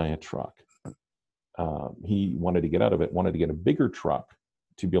sold this guy a truck. He wanted to get out of it, wanted to get a bigger truck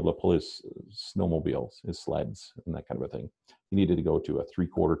to be able to pull his snowmobiles, his sleds, and that kind of a thing. He needed to go to a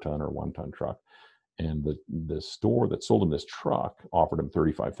 3/4 ton or 1 ton truck. And the store that sold him this truck offered him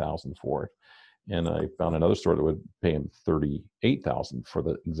 $35,000 for it. And I found another store that would pay him $38,000 for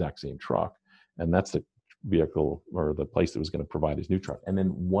the exact same truck. And that's the vehicle or the place that was going to provide his new truck. And then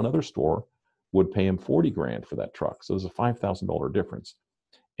one other store would pay him $40,000 for that truck. So there's a $5,000 difference.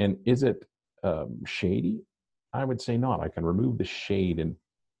 And is it shady? I would say not. I can remove the shade and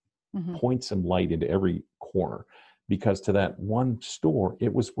point some light into every corner. Because to that one store,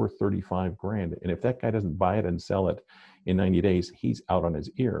 it was worth $35,000. And if that guy doesn't buy it and sell it in 90 days, he's out on his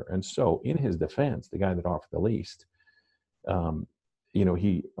ear. And so in his defense, the guy that offered the least,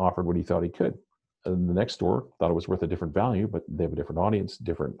 he offered what he thought he could. And the next store thought it was worth a different value, but they have a different audience,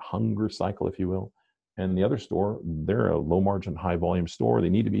 different hunger cycle, if you will. And the other store, they're a low margin, high volume store. They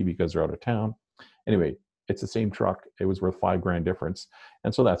need to be because they're out of town. Anyway, it's the same truck. It was worth $5,000 difference.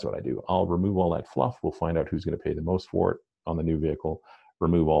 And so that's what I do. I'll remove all that fluff. We'll find out who's going to pay the most for it on the new vehicle,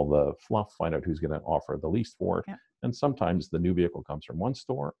 remove all the fluff, find out who's going to offer the least for it. Yeah. And sometimes the new vehicle comes from one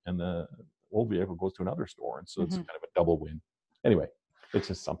store and the old vehicle goes to another store. And so it's kind of a double win. Anyway, it's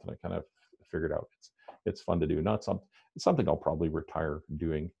just something I kind of figured out. It's fun to do. It's something I'll probably retire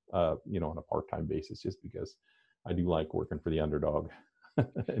doing, on a part-time basis, just because I do like working for the underdog.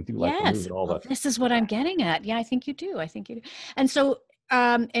 And do like removing all that. This is what I'm getting at. Yeah, I think you do. And so,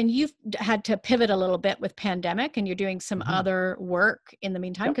 and you've had to pivot a little bit with pandemic, and you're doing some other work in the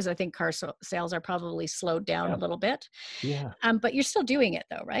meantime, because I think car sales are probably slowed down a little bit. Yeah. But you're still doing it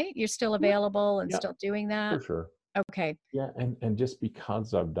though, right? You're still available and still doing that? For sure. Okay. Yeah. And just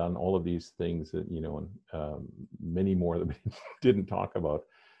because I've done all of these things that, and many more that we didn't talk about,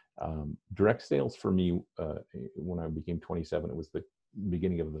 direct sales for me, when I became 27, it was the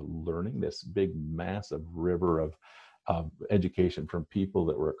beginning of the learning, this big, massive river of education from people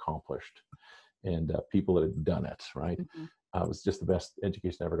that were accomplished and people that had done it, right? It was just the best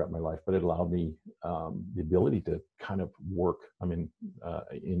education I ever got in my life, but it allowed me the ability to kind of work, and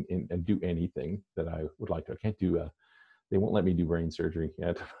do anything that I would like to. I can't do they won't let me do brain surgery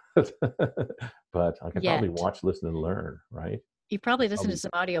yet, but I can probably watch, listen, and learn, right? You probably listen to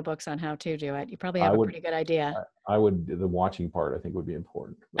some audiobooks on how to do it. You probably have a pretty good idea. I would, the watching part, I think, would be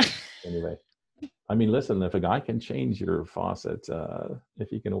important. But anyway, listen, if a guy can change your faucet, if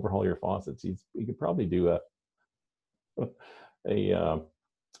he can overhaul your faucets, he could probably do a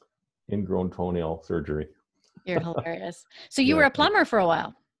ingrown toenail surgery. You're hilarious. So you were a plumber for a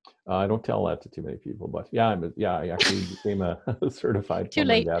while. I don't tell that to too many people, but I actually became a certified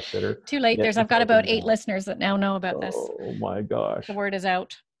plumber and gas fitter. Too late. I've got about 8 listeners that now know about this. Oh my gosh. The word is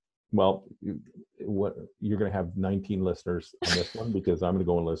out. Well, you're going to have 19 listeners on this one, because I'm going to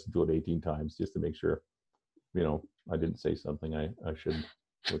go and listen to it 18 times just to make sure, I didn't say something I shouldn't,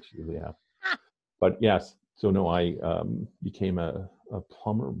 which usually happens. But yes, so no, I became a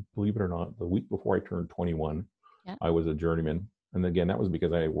plumber, believe it or not, the week before I turned 21. Yeah. I was a journeyman. And again, that was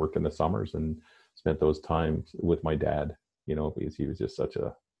because I worked in the summers and spent those times with my dad, because he was just such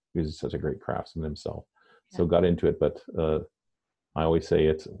a great craftsman himself. Yeah. So got into it, but I always say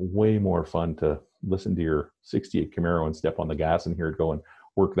it's way more fun to listen to your 68 Camaro and step on the gas and hear it go and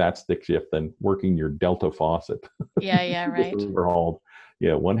work that stick shift than working your Delta faucet. Yeah, yeah, right. Overhauled.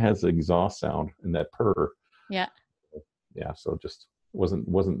 Yeah, one has the exhaust sound and that purr. Yeah. Yeah, so just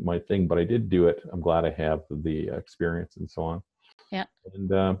wasn't my thing, but I did do it. I'm glad I have the experience and so on. Yeah.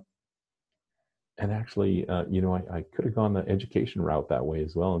 And actually, I could have gone the education route that way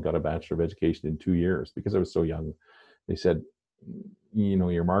as well and got a Bachelor of Education in 2 years because I was so young. They said,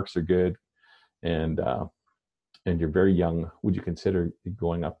 your marks are good, and you're very young. Would you consider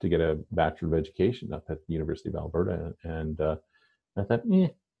going up to get a Bachelor of Education up at the University of Alberta? And I thought, eh.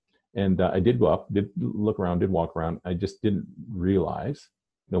 And I did go up, did look around, did walk around. I just didn't realize,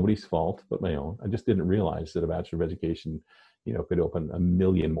 nobody's fault but my own. I just didn't realize that a Bachelor of Education, could open a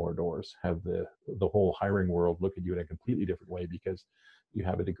million more doors, have the whole hiring world look at you in a completely different way because you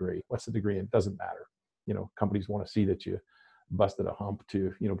have a degree. What's the degree? It doesn't matter. Companies want to see that you busted a hump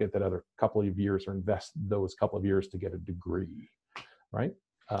to, get that other couple of years or invest those couple of years to get a degree, right?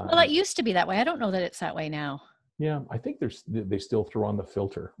 Well, it used to be that way. I don't know that it's that way now. Yeah, I think they still throw on the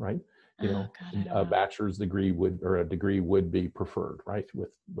filter, right? God, a bachelor's degree a degree would be preferred, right? With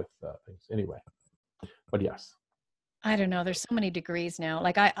things anyway. But yes, I don't know. There's so many degrees now.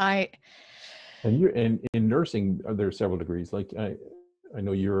 Like I and in nursing, there are several degrees. Like I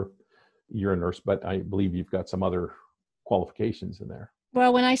know you're a nurse, but I believe you've got some other qualifications in there.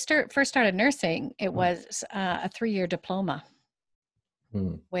 Well, when I first started nursing, it was a 3-year diploma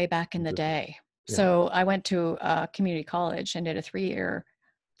way back in the day. Yeah. So I went to a community college and did a 3-year,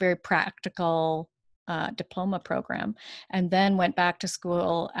 very practical diploma program, and then went back to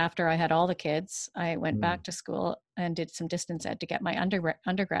school after I had all the kids. I went back to school and did some distance ed to get my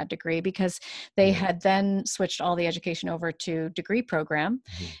undergrad degree because they had then switched all the education over to degree program.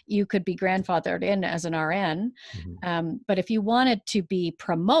 You could be grandfathered in as an RN, but if you wanted to be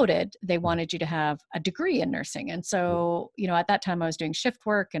promoted, they wanted you to have a degree in nursing. And so, at that time I was doing shift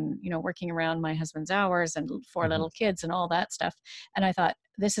work and, working around my husband's hours and 4 little kids and all that stuff. And I thought,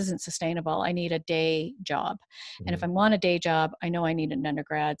 this isn't sustainable. I need a day job. And if I want a day job, I know I need an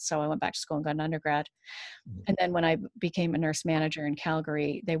undergrad. So I went back to school and got an undergrad. And then when I became a nurse manager in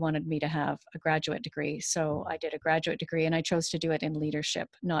Calgary, they wanted me to have a graduate degree. So I did a graduate degree and I chose to do it in leadership,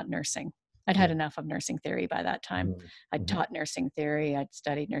 not nursing. I'd had enough of nursing theory by that time. I'd taught nursing theory. I'd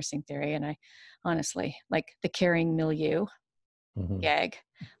studied nursing theory. And I honestly, like the caring milieu, gag,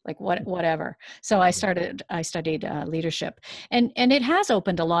 like whatever. So I studied leadership, and it has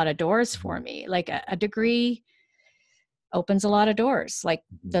opened a lot of doors for me. Like a degree opens a lot of doors, like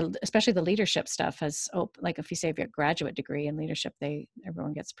especially the leadership stuff has like if you say if you have a graduate degree in leadership,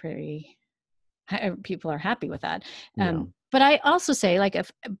 everyone gets people are happy with that. But I also say, like,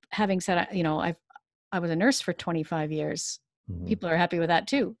 if having said, I was a nurse for 25 years, people are happy with that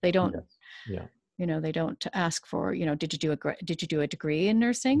too. They don't, they don't ask for, did you do a degree in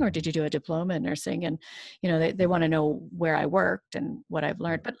nursing or did you do a diploma in nursing? And, they want to know where I worked and what I've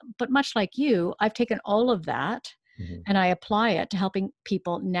learned. But much like you, I've taken all of that and I apply it to helping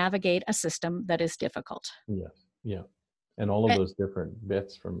people navigate a system that is difficult. Yeah. And all of those different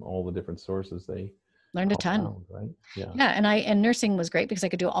bits from all the different sources, they learned a ton, right? Yeah. And nursing was great because I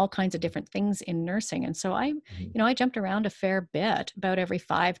could do all kinds of different things in nursing. And so I jumped around a fair bit. About every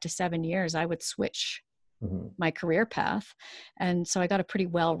 5 to 7 years, I would switch my career path. And so I got a pretty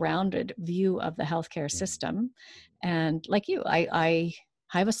well-rounded view of the healthcare system. And like you, I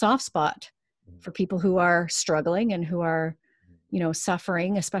have a soft spot for people who are struggling and who are,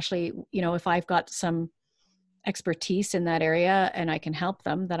 suffering, especially, if I've got some expertise in that area and I can help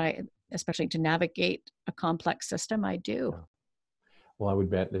them, especially to navigate a complex system, I do. Well, I would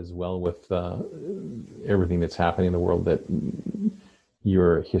bet as well with everything that's happening in the world that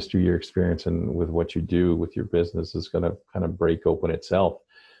your history, your experience, and with what you do with your business is going to kind of break open itself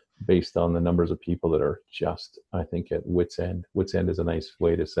based on the numbers of people that are just, I think, at wit's end. Wit's end is a nice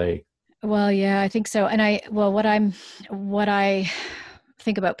way to say. Well, yeah, I think so. And what I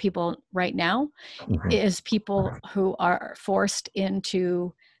think about people right now is people who are forced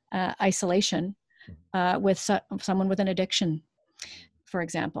into isolation with someone with an addiction, for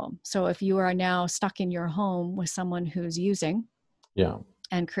example. So if you are now stuck in your home with someone who's using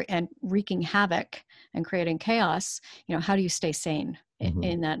and wreaking havoc and creating chaos, how do you stay sane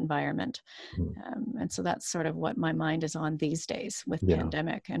in that environment? And so that's sort of what my mind is on these days with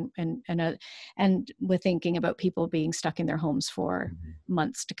pandemic and with thinking about people being stuck in their homes for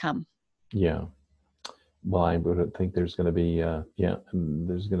months to come. Yeah. Well, I would think there's going to be,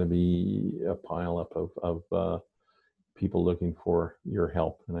 there's going to be a pile up of people looking for your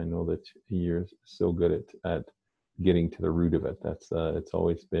help. And I know that you're so good at getting to the root of it. That's it's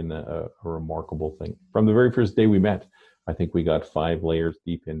always been a remarkable thing. From the very first day we met, I think we got 5 layers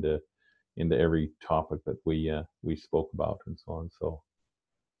deep into every topic that we spoke about and so on. So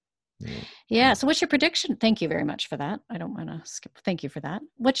yeah. So what's your prediction? Thank you very much for that. I don't want to skip. Thank you for that.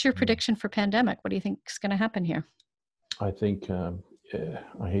 What's your prediction for pandemic? What do you think is going to happen here? I think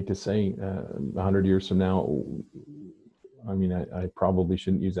I hate to say 100 years from now. I mean, I probably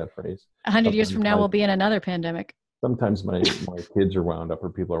shouldn't use that phrase. 100 years from now, we'll be in another pandemic. Sometimes my kids are wound up, or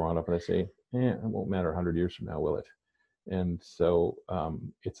people are wound up, and I say, it won't matter 100 years from now, will it? And so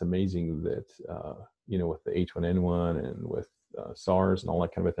it's amazing that, with the H1N1 and with SARS and all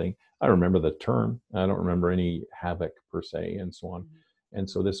that kind of a thing, I remember the term. I don't remember any havoc per se and so on. And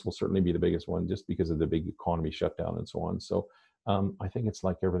so this will certainly be the biggest one just because of the big economy shutdown and so on. So I think it's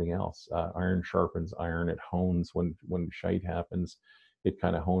like everything else. Iron sharpens iron. It hones when shite happens. It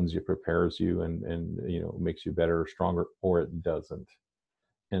kind of hones you, prepares you, and makes you better or stronger, or it doesn't.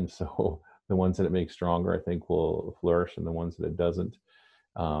 And so the ones that it makes stronger, I think, will flourish, and the ones that it doesn't,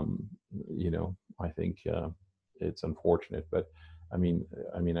 I think it's unfortunate. But I mean,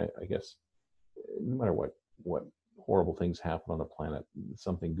 I guess no matter what horrible things happen on the planet,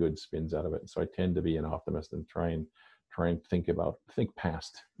 something good spins out of it. So I tend to be an optimist and try and think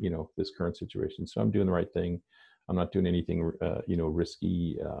past this current situation. So I'm doing the right thing. I'm not doing anything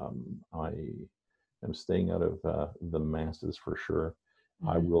risky. I am staying out of the masses for sure.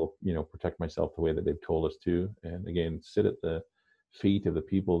 I will protect myself the way that they've told us to, and again, sit at the feet of the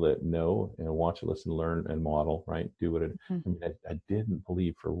people that know and watch, listen, learn, and model. Right, do what it. I mean, I didn't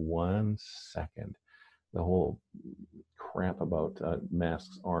believe for 1 second the whole crap about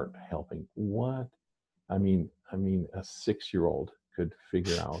masks aren't helping. What? I mean, a 6-year-old could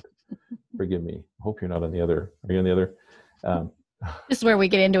figure out. Forgive me. I hope you're not on the other. Are you on the other? This is where we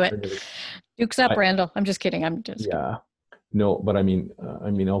get into it. Duke's up, Randall. I'm just kidding. I'm just kidding. No, but I mean,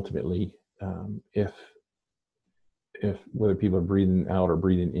 ultimately, if whether people are breathing out or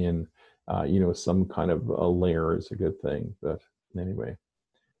breathing in, some kind of a layer is a good thing. But anyway,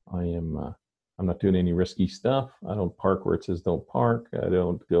 I'm not doing any risky stuff. I don't park where it says don't park. I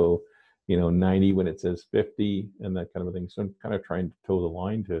don't go, 90 when it says 50 and that kind of a thing. So I'm kind of trying to toe the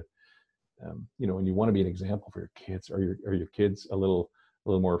line to, and you want to be an example for your kids. Are your kids a little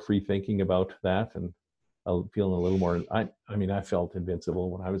more free thinking about that and feeling a little more? I felt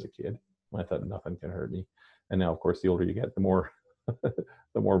invincible when I was a kid. I thought nothing can hurt me. And now, of course, the older you get, the more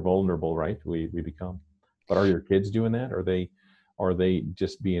the more vulnerable, right, we become. But are your kids doing that? Are they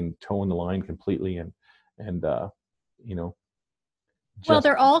just being toeing the line completely and well,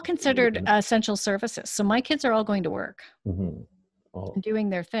 they're all considered essential services. So my kids are all going to work, doing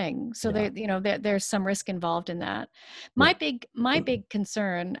their thing. So there's some risk involved in that. My big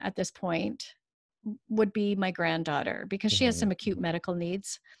concern at this point would be my granddaughter, because she has some acute medical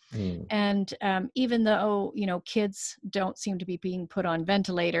needs. And even though, kids don't seem to be being put on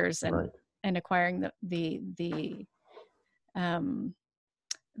ventilators and acquiring the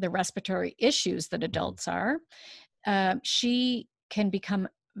respiratory issues that adults are, she can become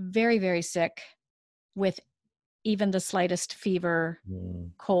very, very sick with even the slightest fever,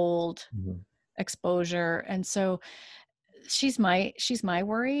 cold, exposure. And so she's my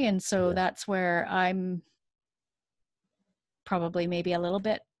worry. And so that's where I'm probably maybe a little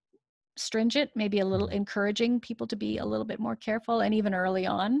bit stringent, maybe a little encouraging people to be a little bit more careful, and even early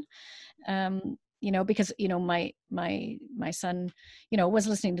on. Because my son was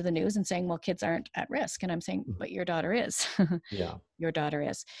listening to the news and saying, well, kids aren't at risk, and I'm saying, but your daughter is. Your daughter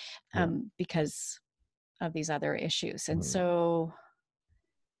is, because of these other issues. And so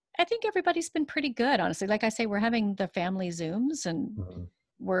I think everybody's been pretty good, honestly. Like I say, we're having the family Zooms, and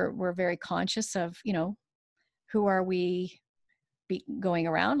we're very conscious of who are we going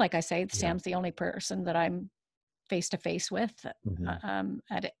around. Like I say, Sam's the only person that I'm face to face with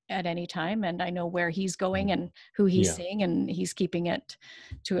at any time, and I know where he's going and who he's seeing, and he's keeping it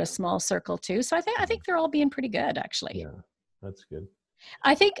to a small circle too. So I think they're all being pretty good, actually. Yeah, that's good.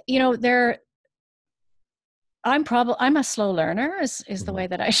 I think I'm a slow learner is the way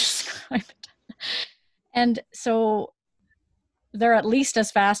that I describe it, and so they're at least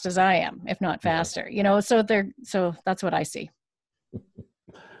as fast as I am, if not faster. So that's what I see.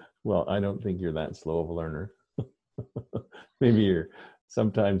 Well, I don't think you're that slow of a learner. Maybe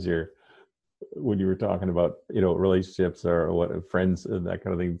sometimes when you were talking about, relationships or what friends and that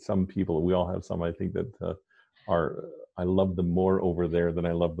kind of thing, some people, we all have some, I think that I love them more over there than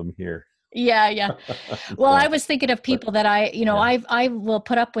I love them here. Yeah. Well, I was thinking of people that I will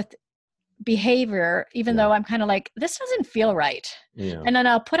put up with behavior, even though I'm kind of like, this doesn't feel right. Yeah. And then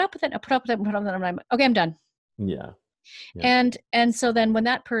I'll put up with it, and I'm like, okay, I'm done. Yeah. Yeah. And so then when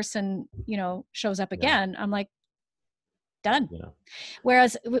that person, shows up Yeah. again, I'm like, done. Yeah.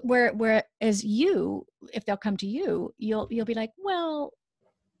 Whereas you, if they'll come to you, you'll be like, well,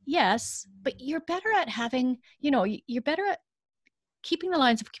 yes, but you're better at having, you're better at keeping the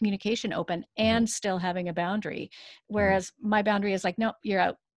lines of communication open and still having a boundary. Whereas my boundary is like, nope, you're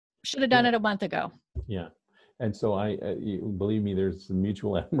out. Should have done it a month ago. Yeah. And so believe me, there's some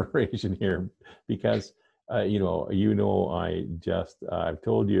mutual admiration here because, I've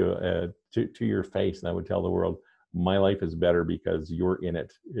told you to your face, and I would tell the world, my life is better because you're in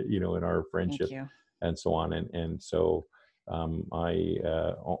it, in our friendship and so on. And so I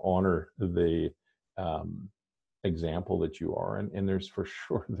honor the example that you are. And there's for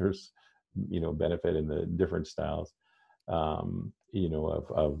sure, there's, benefit in the different styles,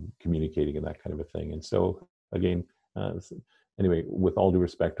 of communicating and that kind of a thing. And so again, anyway, with all due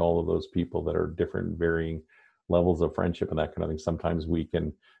respect to all of those people that are different, varying levels of friendship and that kind of thing, sometimes we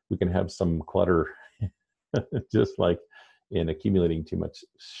can have some clutter, just like in accumulating too much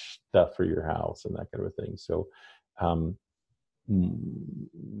stuff for your house and that kind of a thing. So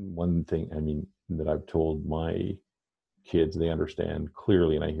one thing, that I've told my kids, they understand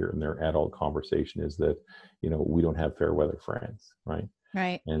clearly, and I hear it in their adult conversation, is that, we don't have fair weather friends, right?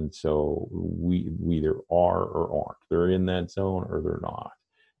 Right. And so we either are or aren't. They're in that zone or they're not.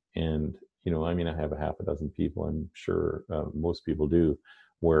 And, I have a half a dozen people, I'm sure most people do,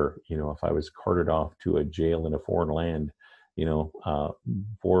 where, if I was carted off to a jail in a foreign land, 4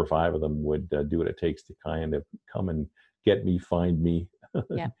 or 5 of them would do what it takes to kind of come and get me, find me,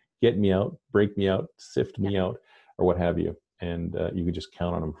 get me out, break me out, sift me out, or what have you. And you can just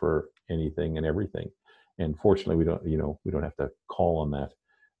count on them for anything and everything. And fortunately, we don't have to call on that.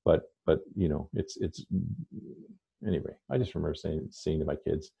 But it's anyway. I just remember saying to my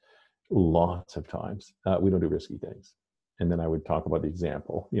kids lots of times, we don't do risky things. And then I would talk about the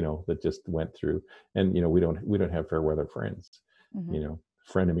example, that just went through. And we don't have fair weather friends,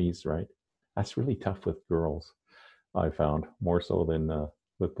 frenemies, right? That's really tough with girls. I found more so than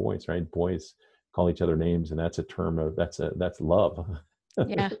with boys, right? Boys call each other names, and that's a term of that's love.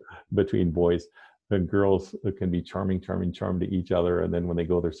 Between boys. And girls can be charming to each other, and then when they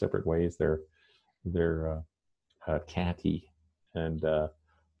go their separate ways, they're catty. And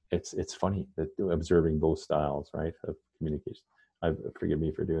it's funny that observing both styles, right, of communication. Forgive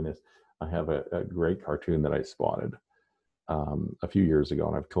me for doing this. I have a great cartoon that I spotted a few years ago,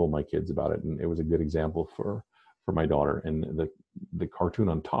 and I've told my kids about it, and it was a good example for my daughter. And the cartoon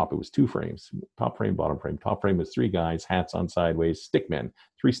on top, it was 2 frames, top frame, bottom frame. Top frame was 3 guys, hats on sideways, stick men,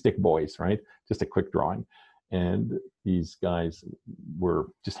 3 stick boys, right? Just a quick drawing. And these guys were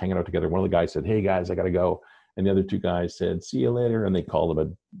just hanging out together. One of the guys said, "Hey guys, I got to go." And the other 2 guys said, "See you later." And they called him a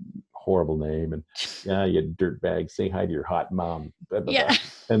horrible name. And, "Yeah, you dirtbag, say hi to your hot mom." Blah, blah, blah.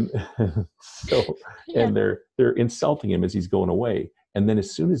 And so, and they're insulting him as he's going away. And then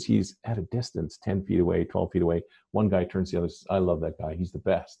as soon as he's at a distance, 10 feet away, 12 feet away, one guy turns to the other and says, "I love that guy. He's the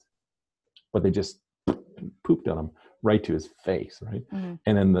best." But they just pooped on him right to his face, right? Mm-hmm.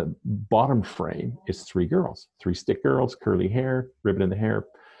 And then the bottom frame is 3 girls, 3 stick girls, curly hair, ribbon in the hair,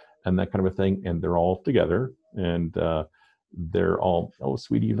 and that kind of a thing. And they're all together. And they're all, "Oh,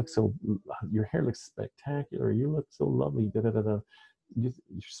 sweetie, your hair looks spectacular. You look so lovely. Da, da, da, da. You're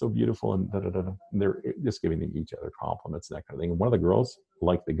so beautiful," and da, da, da, da. And they're just giving each other compliments and that kind of thing. And one of the girls,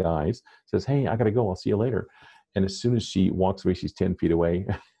 like the guys, says, "Hey, I got to go. I'll see you later." And as soon as she walks away, she's 10 feet away.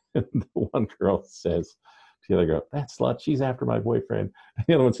 And the one girl says to the other girl, "That slut, she's after my boyfriend." And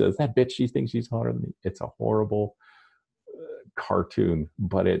the other one says, "That bitch, she thinks she's hotter than me." It's a horrible cartoon,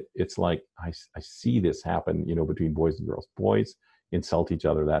 but it's like I see this happen, between boys and girls. Boys insult each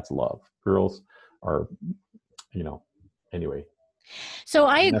other. That's love. Girls are, anyway. So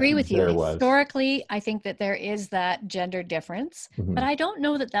I agree with you. Historically, I think that there is that gender difference, but I don't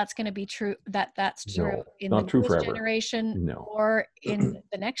know that that's going to be true. That's true in the newest generation or in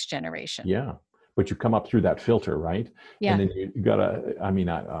the next generation. Yeah, but you come up through that filter, right? Yeah. And then you gotta.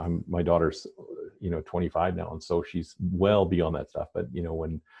 My daughter's, 25 now, and so she's well beyond that stuff. But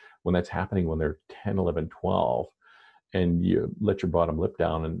when that's happening, when they're 10, 11, 12. And you let your bottom lip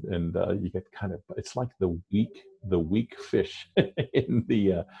down, and you get kind of, it's like the weak fish in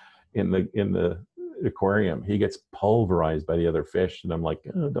the aquarium. He gets pulverized by the other fish, and I'm like,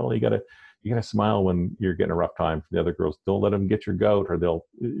 "Oh, Dolly, you gotta smile when you're getting a rough time from the other girls. Don't let them get your goat, or they'll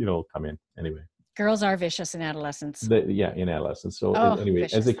come in." Anyway, girls are vicious in adolescence. In adolescence. So anyway,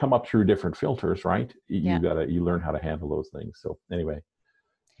 vicious. As they come up through different filters, right? You learn how to handle those things. So anyway,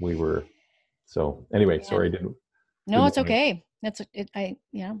 sorry, I didn't. No, it's okay. That's it.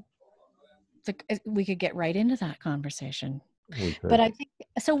 we could get right into that conversation. We could. But I think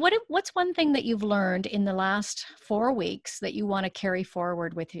so. What's one thing that you've learned in the last 4 weeks that you want to carry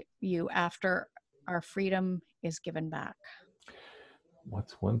forward with you after our freedom is given back?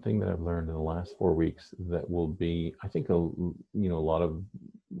 What's one thing that I've learned in the last 4 weeks that will be, I think, a lot of,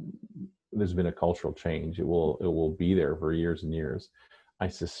 there's been a cultural change. It will be there for years and years. I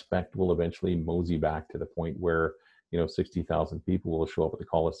suspect we'll eventually mosey back to the point where 60,000 people will show up at the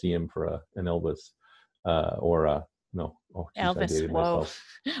Coliseum for an Elvis or a no. Oh, geez, Elvis. I dated Whoa. myself.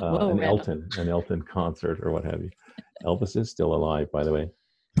 Whoa, an Randall. Elton concert or what have you. Elvis is still alive, by the way.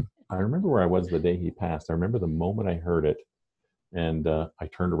 I remember where I was the day he passed. I remember the moment I heard it, and I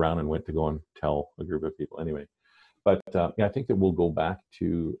turned around and went to go and tell a group of people. Anyway, but I think that we'll go back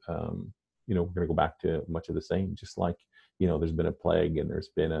to we're going to go back to much of the same. Just like there's been a plague, and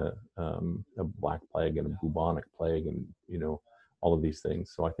there's been a black plague and a bubonic plague, and all of these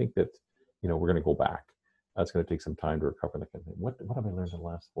things. So I think that we're going to go back. It's going to take some time to recover that kind of thing. What have I learned in the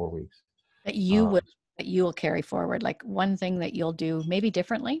last 4 weeks? That you will carry forward, like one thing that you'll do maybe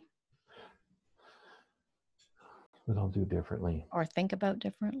differently, that I'll do differently, or think about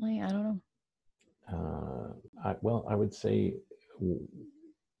differently. I don't know. I would say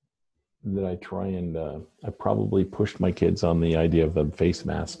that I try and I probably pushed my kids on the idea of the face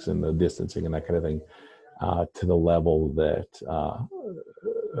masks and the distancing and that kind of thing to the level that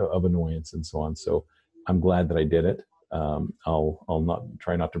of annoyance and so on. So I'm glad that I did it. I'll not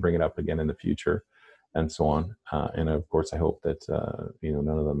try not to bring it up again in the future, and so on. And of course, I hope that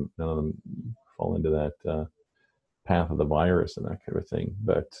none of them fall into that path of the virus and that kind of thing.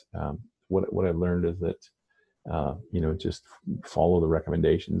 But what I've learned is that just follow the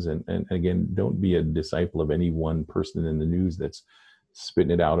recommendations, and again, don't be a disciple of any one person in the news that's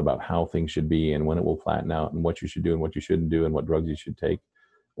spitting it out about how things should be and when it will flatten out and what you should do and what you shouldn't do and what drugs you should take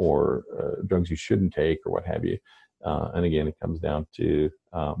or drugs you shouldn't take or what have you. And again, it comes down to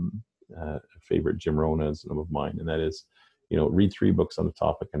a favorite Jim Rohn-ism of mine, and that is, read 3 books on the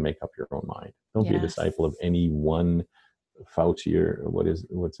topic and make up your own mind. Don't be a disciple of any one Fauci or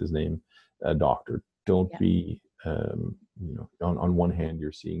what's his name, doctor. Don't be, on one hand,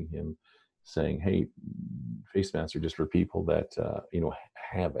 you're seeing him saying, hey, face masks are just for people that,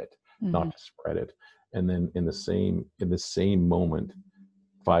 have it, not to spread it. And then in the same moment,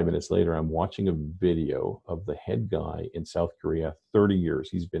 5 minutes later, I'm watching a video of the head guy in South Korea, 30 years.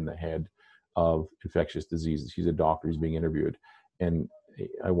 He's been the head of infectious diseases. He's a doctor. He's being interviewed. And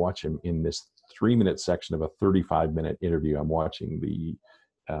I watch him in this 3-minute section of a 35-minute interview. I'm watching the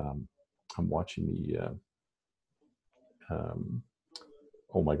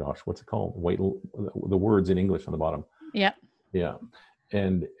oh my gosh, what's it called? Wait, the words in English on the bottom. Yeah. Yeah.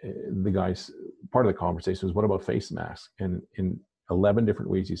 And the guy's part of the conversation was, what about face masks? And in 11 different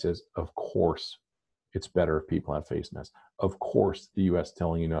ways, he says, of course, it's better if people have face masks. Of course, the U.S.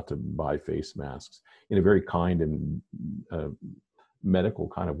 telling you not to buy face masks in a very kind and medical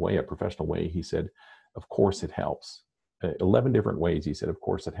kind of way, a professional way. He said, of course it helps. 11 different ways, he said, of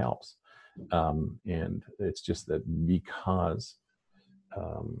course it helps. And it's just that because,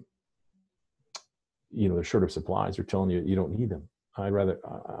 they're short of supplies, they're telling you don't need them.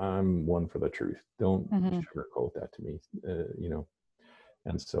 I'm one for the truth. Don't sugarcoat that to me,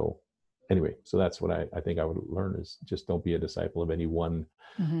 And so anyway, so that's what I think I would learn is just don't be a disciple of any one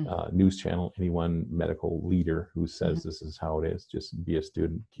news channel, any one medical leader who says this is how it is. Just be a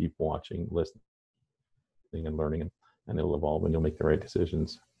student, keep watching, listening and learning, and it'll evolve and you'll make the right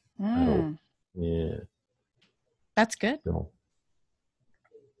decisions. I hope. Yeah. That's good. So,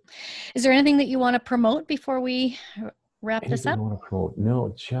 is there anything that you want to promote before we wrap this up? I want to promote?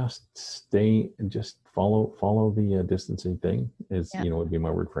 No, just stay and just follow the distancing thing would be my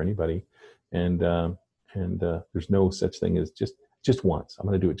word for anybody. And there's no such thing as just once. I'm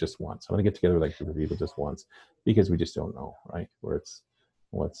going to do it just once. I'm going to get together with a group of people just once because we just don't know, right? Where it's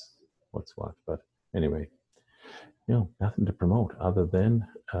what's what. But anyway, nothing to promote other than,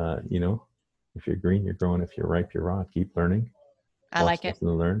 if you're green, you're growing. If you're ripe, you're raw. Keep learning. I like it. To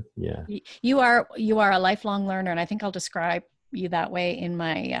learn. Yeah. You are a lifelong learner, and I think I'll describe you that way in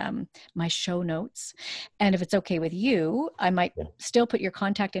my my show notes. And if it's okay with you, I might still put your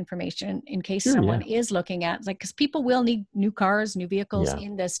contact information in case someone is looking at, because people will need new cars, new vehicles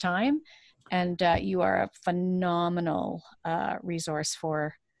in this time. And you are a phenomenal resource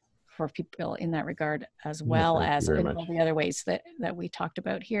for people in that regard, as well as in all the other ways that we talked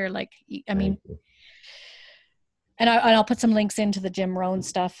about here. And I'll put some links into the Jim Rohn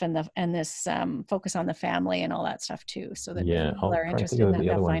stuff and this focus on the family and all that stuff too, so that people are interested in that,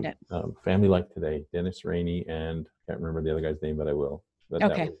 they'll find it. Family Like Today, Dennis Rainey, and I can't remember the other guy's name, but I will. That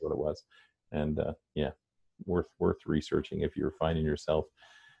was what it was. And yeah, worth researching if you're finding yourself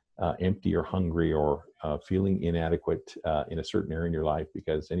empty or hungry or feeling inadequate in a certain area in your life,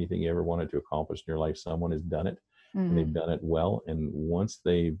 because anything you ever wanted to accomplish in your life, someone has done it, and they've done it well. And once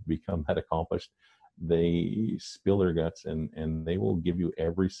they become that accomplished, they spill their guts, and they will give you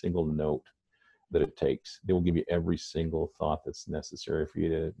every single note that it takes. They will give you every single thought that's necessary for you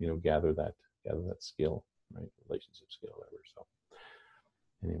to, gather that skill, right? Relationship skill, whatever. So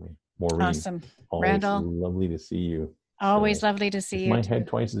anyway, Maureen, Awesome. always Randall, lovely to see you. always So, lovely to see is you my too. head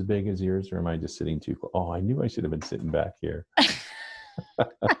twice as big as yours, or am I just sitting too close? Oh, I knew I should have been sitting back here.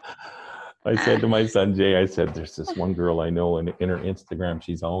 I said to my son Jay, I said, there's this one girl I know, and in her Instagram,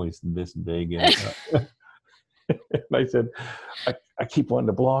 she's always this big. And, and I said, I keep wanting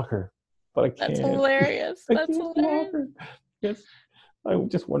to block her, but I can't. That's hilarious. I That's can't hilarious. block her. Yes. I'm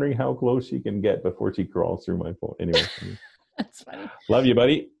just wondering how close she can get before she crawls through my phone. Anyway. That's funny. Love you,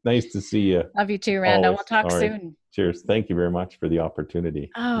 buddy. Nice to see you. Love you too, Randall. We'll talk soon. Cheers. Thank you very much for the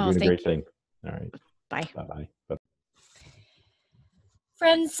opportunity. Oh, you're doing a great thing. All right. Bye. Bye-bye.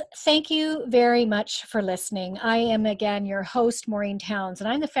 Friends, thank you very much for listening. I am again your host, Maureen Towns, and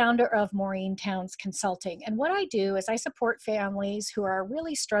I'm the founder of Maureen Towns Consulting. And what I do is I support families who are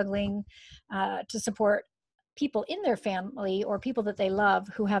really struggling to support people in their family or people that they love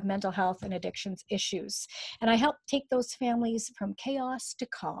who have mental health and addictions issues. And I help take those families from chaos to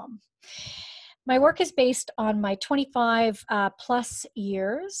calm. My work is based on my 25 plus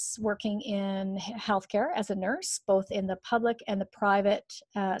years working in healthcare as a nurse, both in the public and the private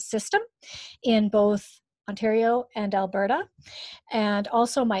system in both Ontario and Alberta, and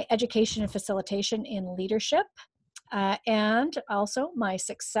also my education and facilitation in leadership, and also my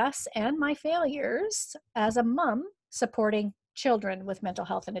success and my failures as a mom supporting children with mental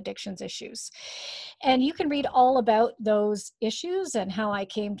health and addictions issues. And you can read all about those issues and how I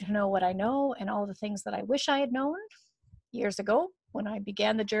came to know what I know and all the things that I wish I had known years ago when I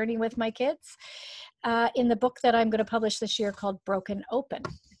began the journey with my kids in the book that I'm going to publish this year called Broken Open.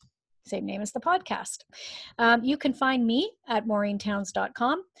 Same name as the podcast. You can find me at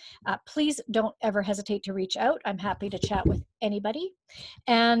MaureenTowns.com. Please don't ever hesitate to reach out. I'm happy to chat with anybody.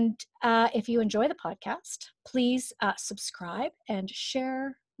 And if you enjoy the podcast, please subscribe and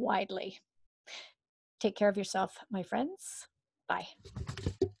share widely. Take care of yourself, my friends. Bye.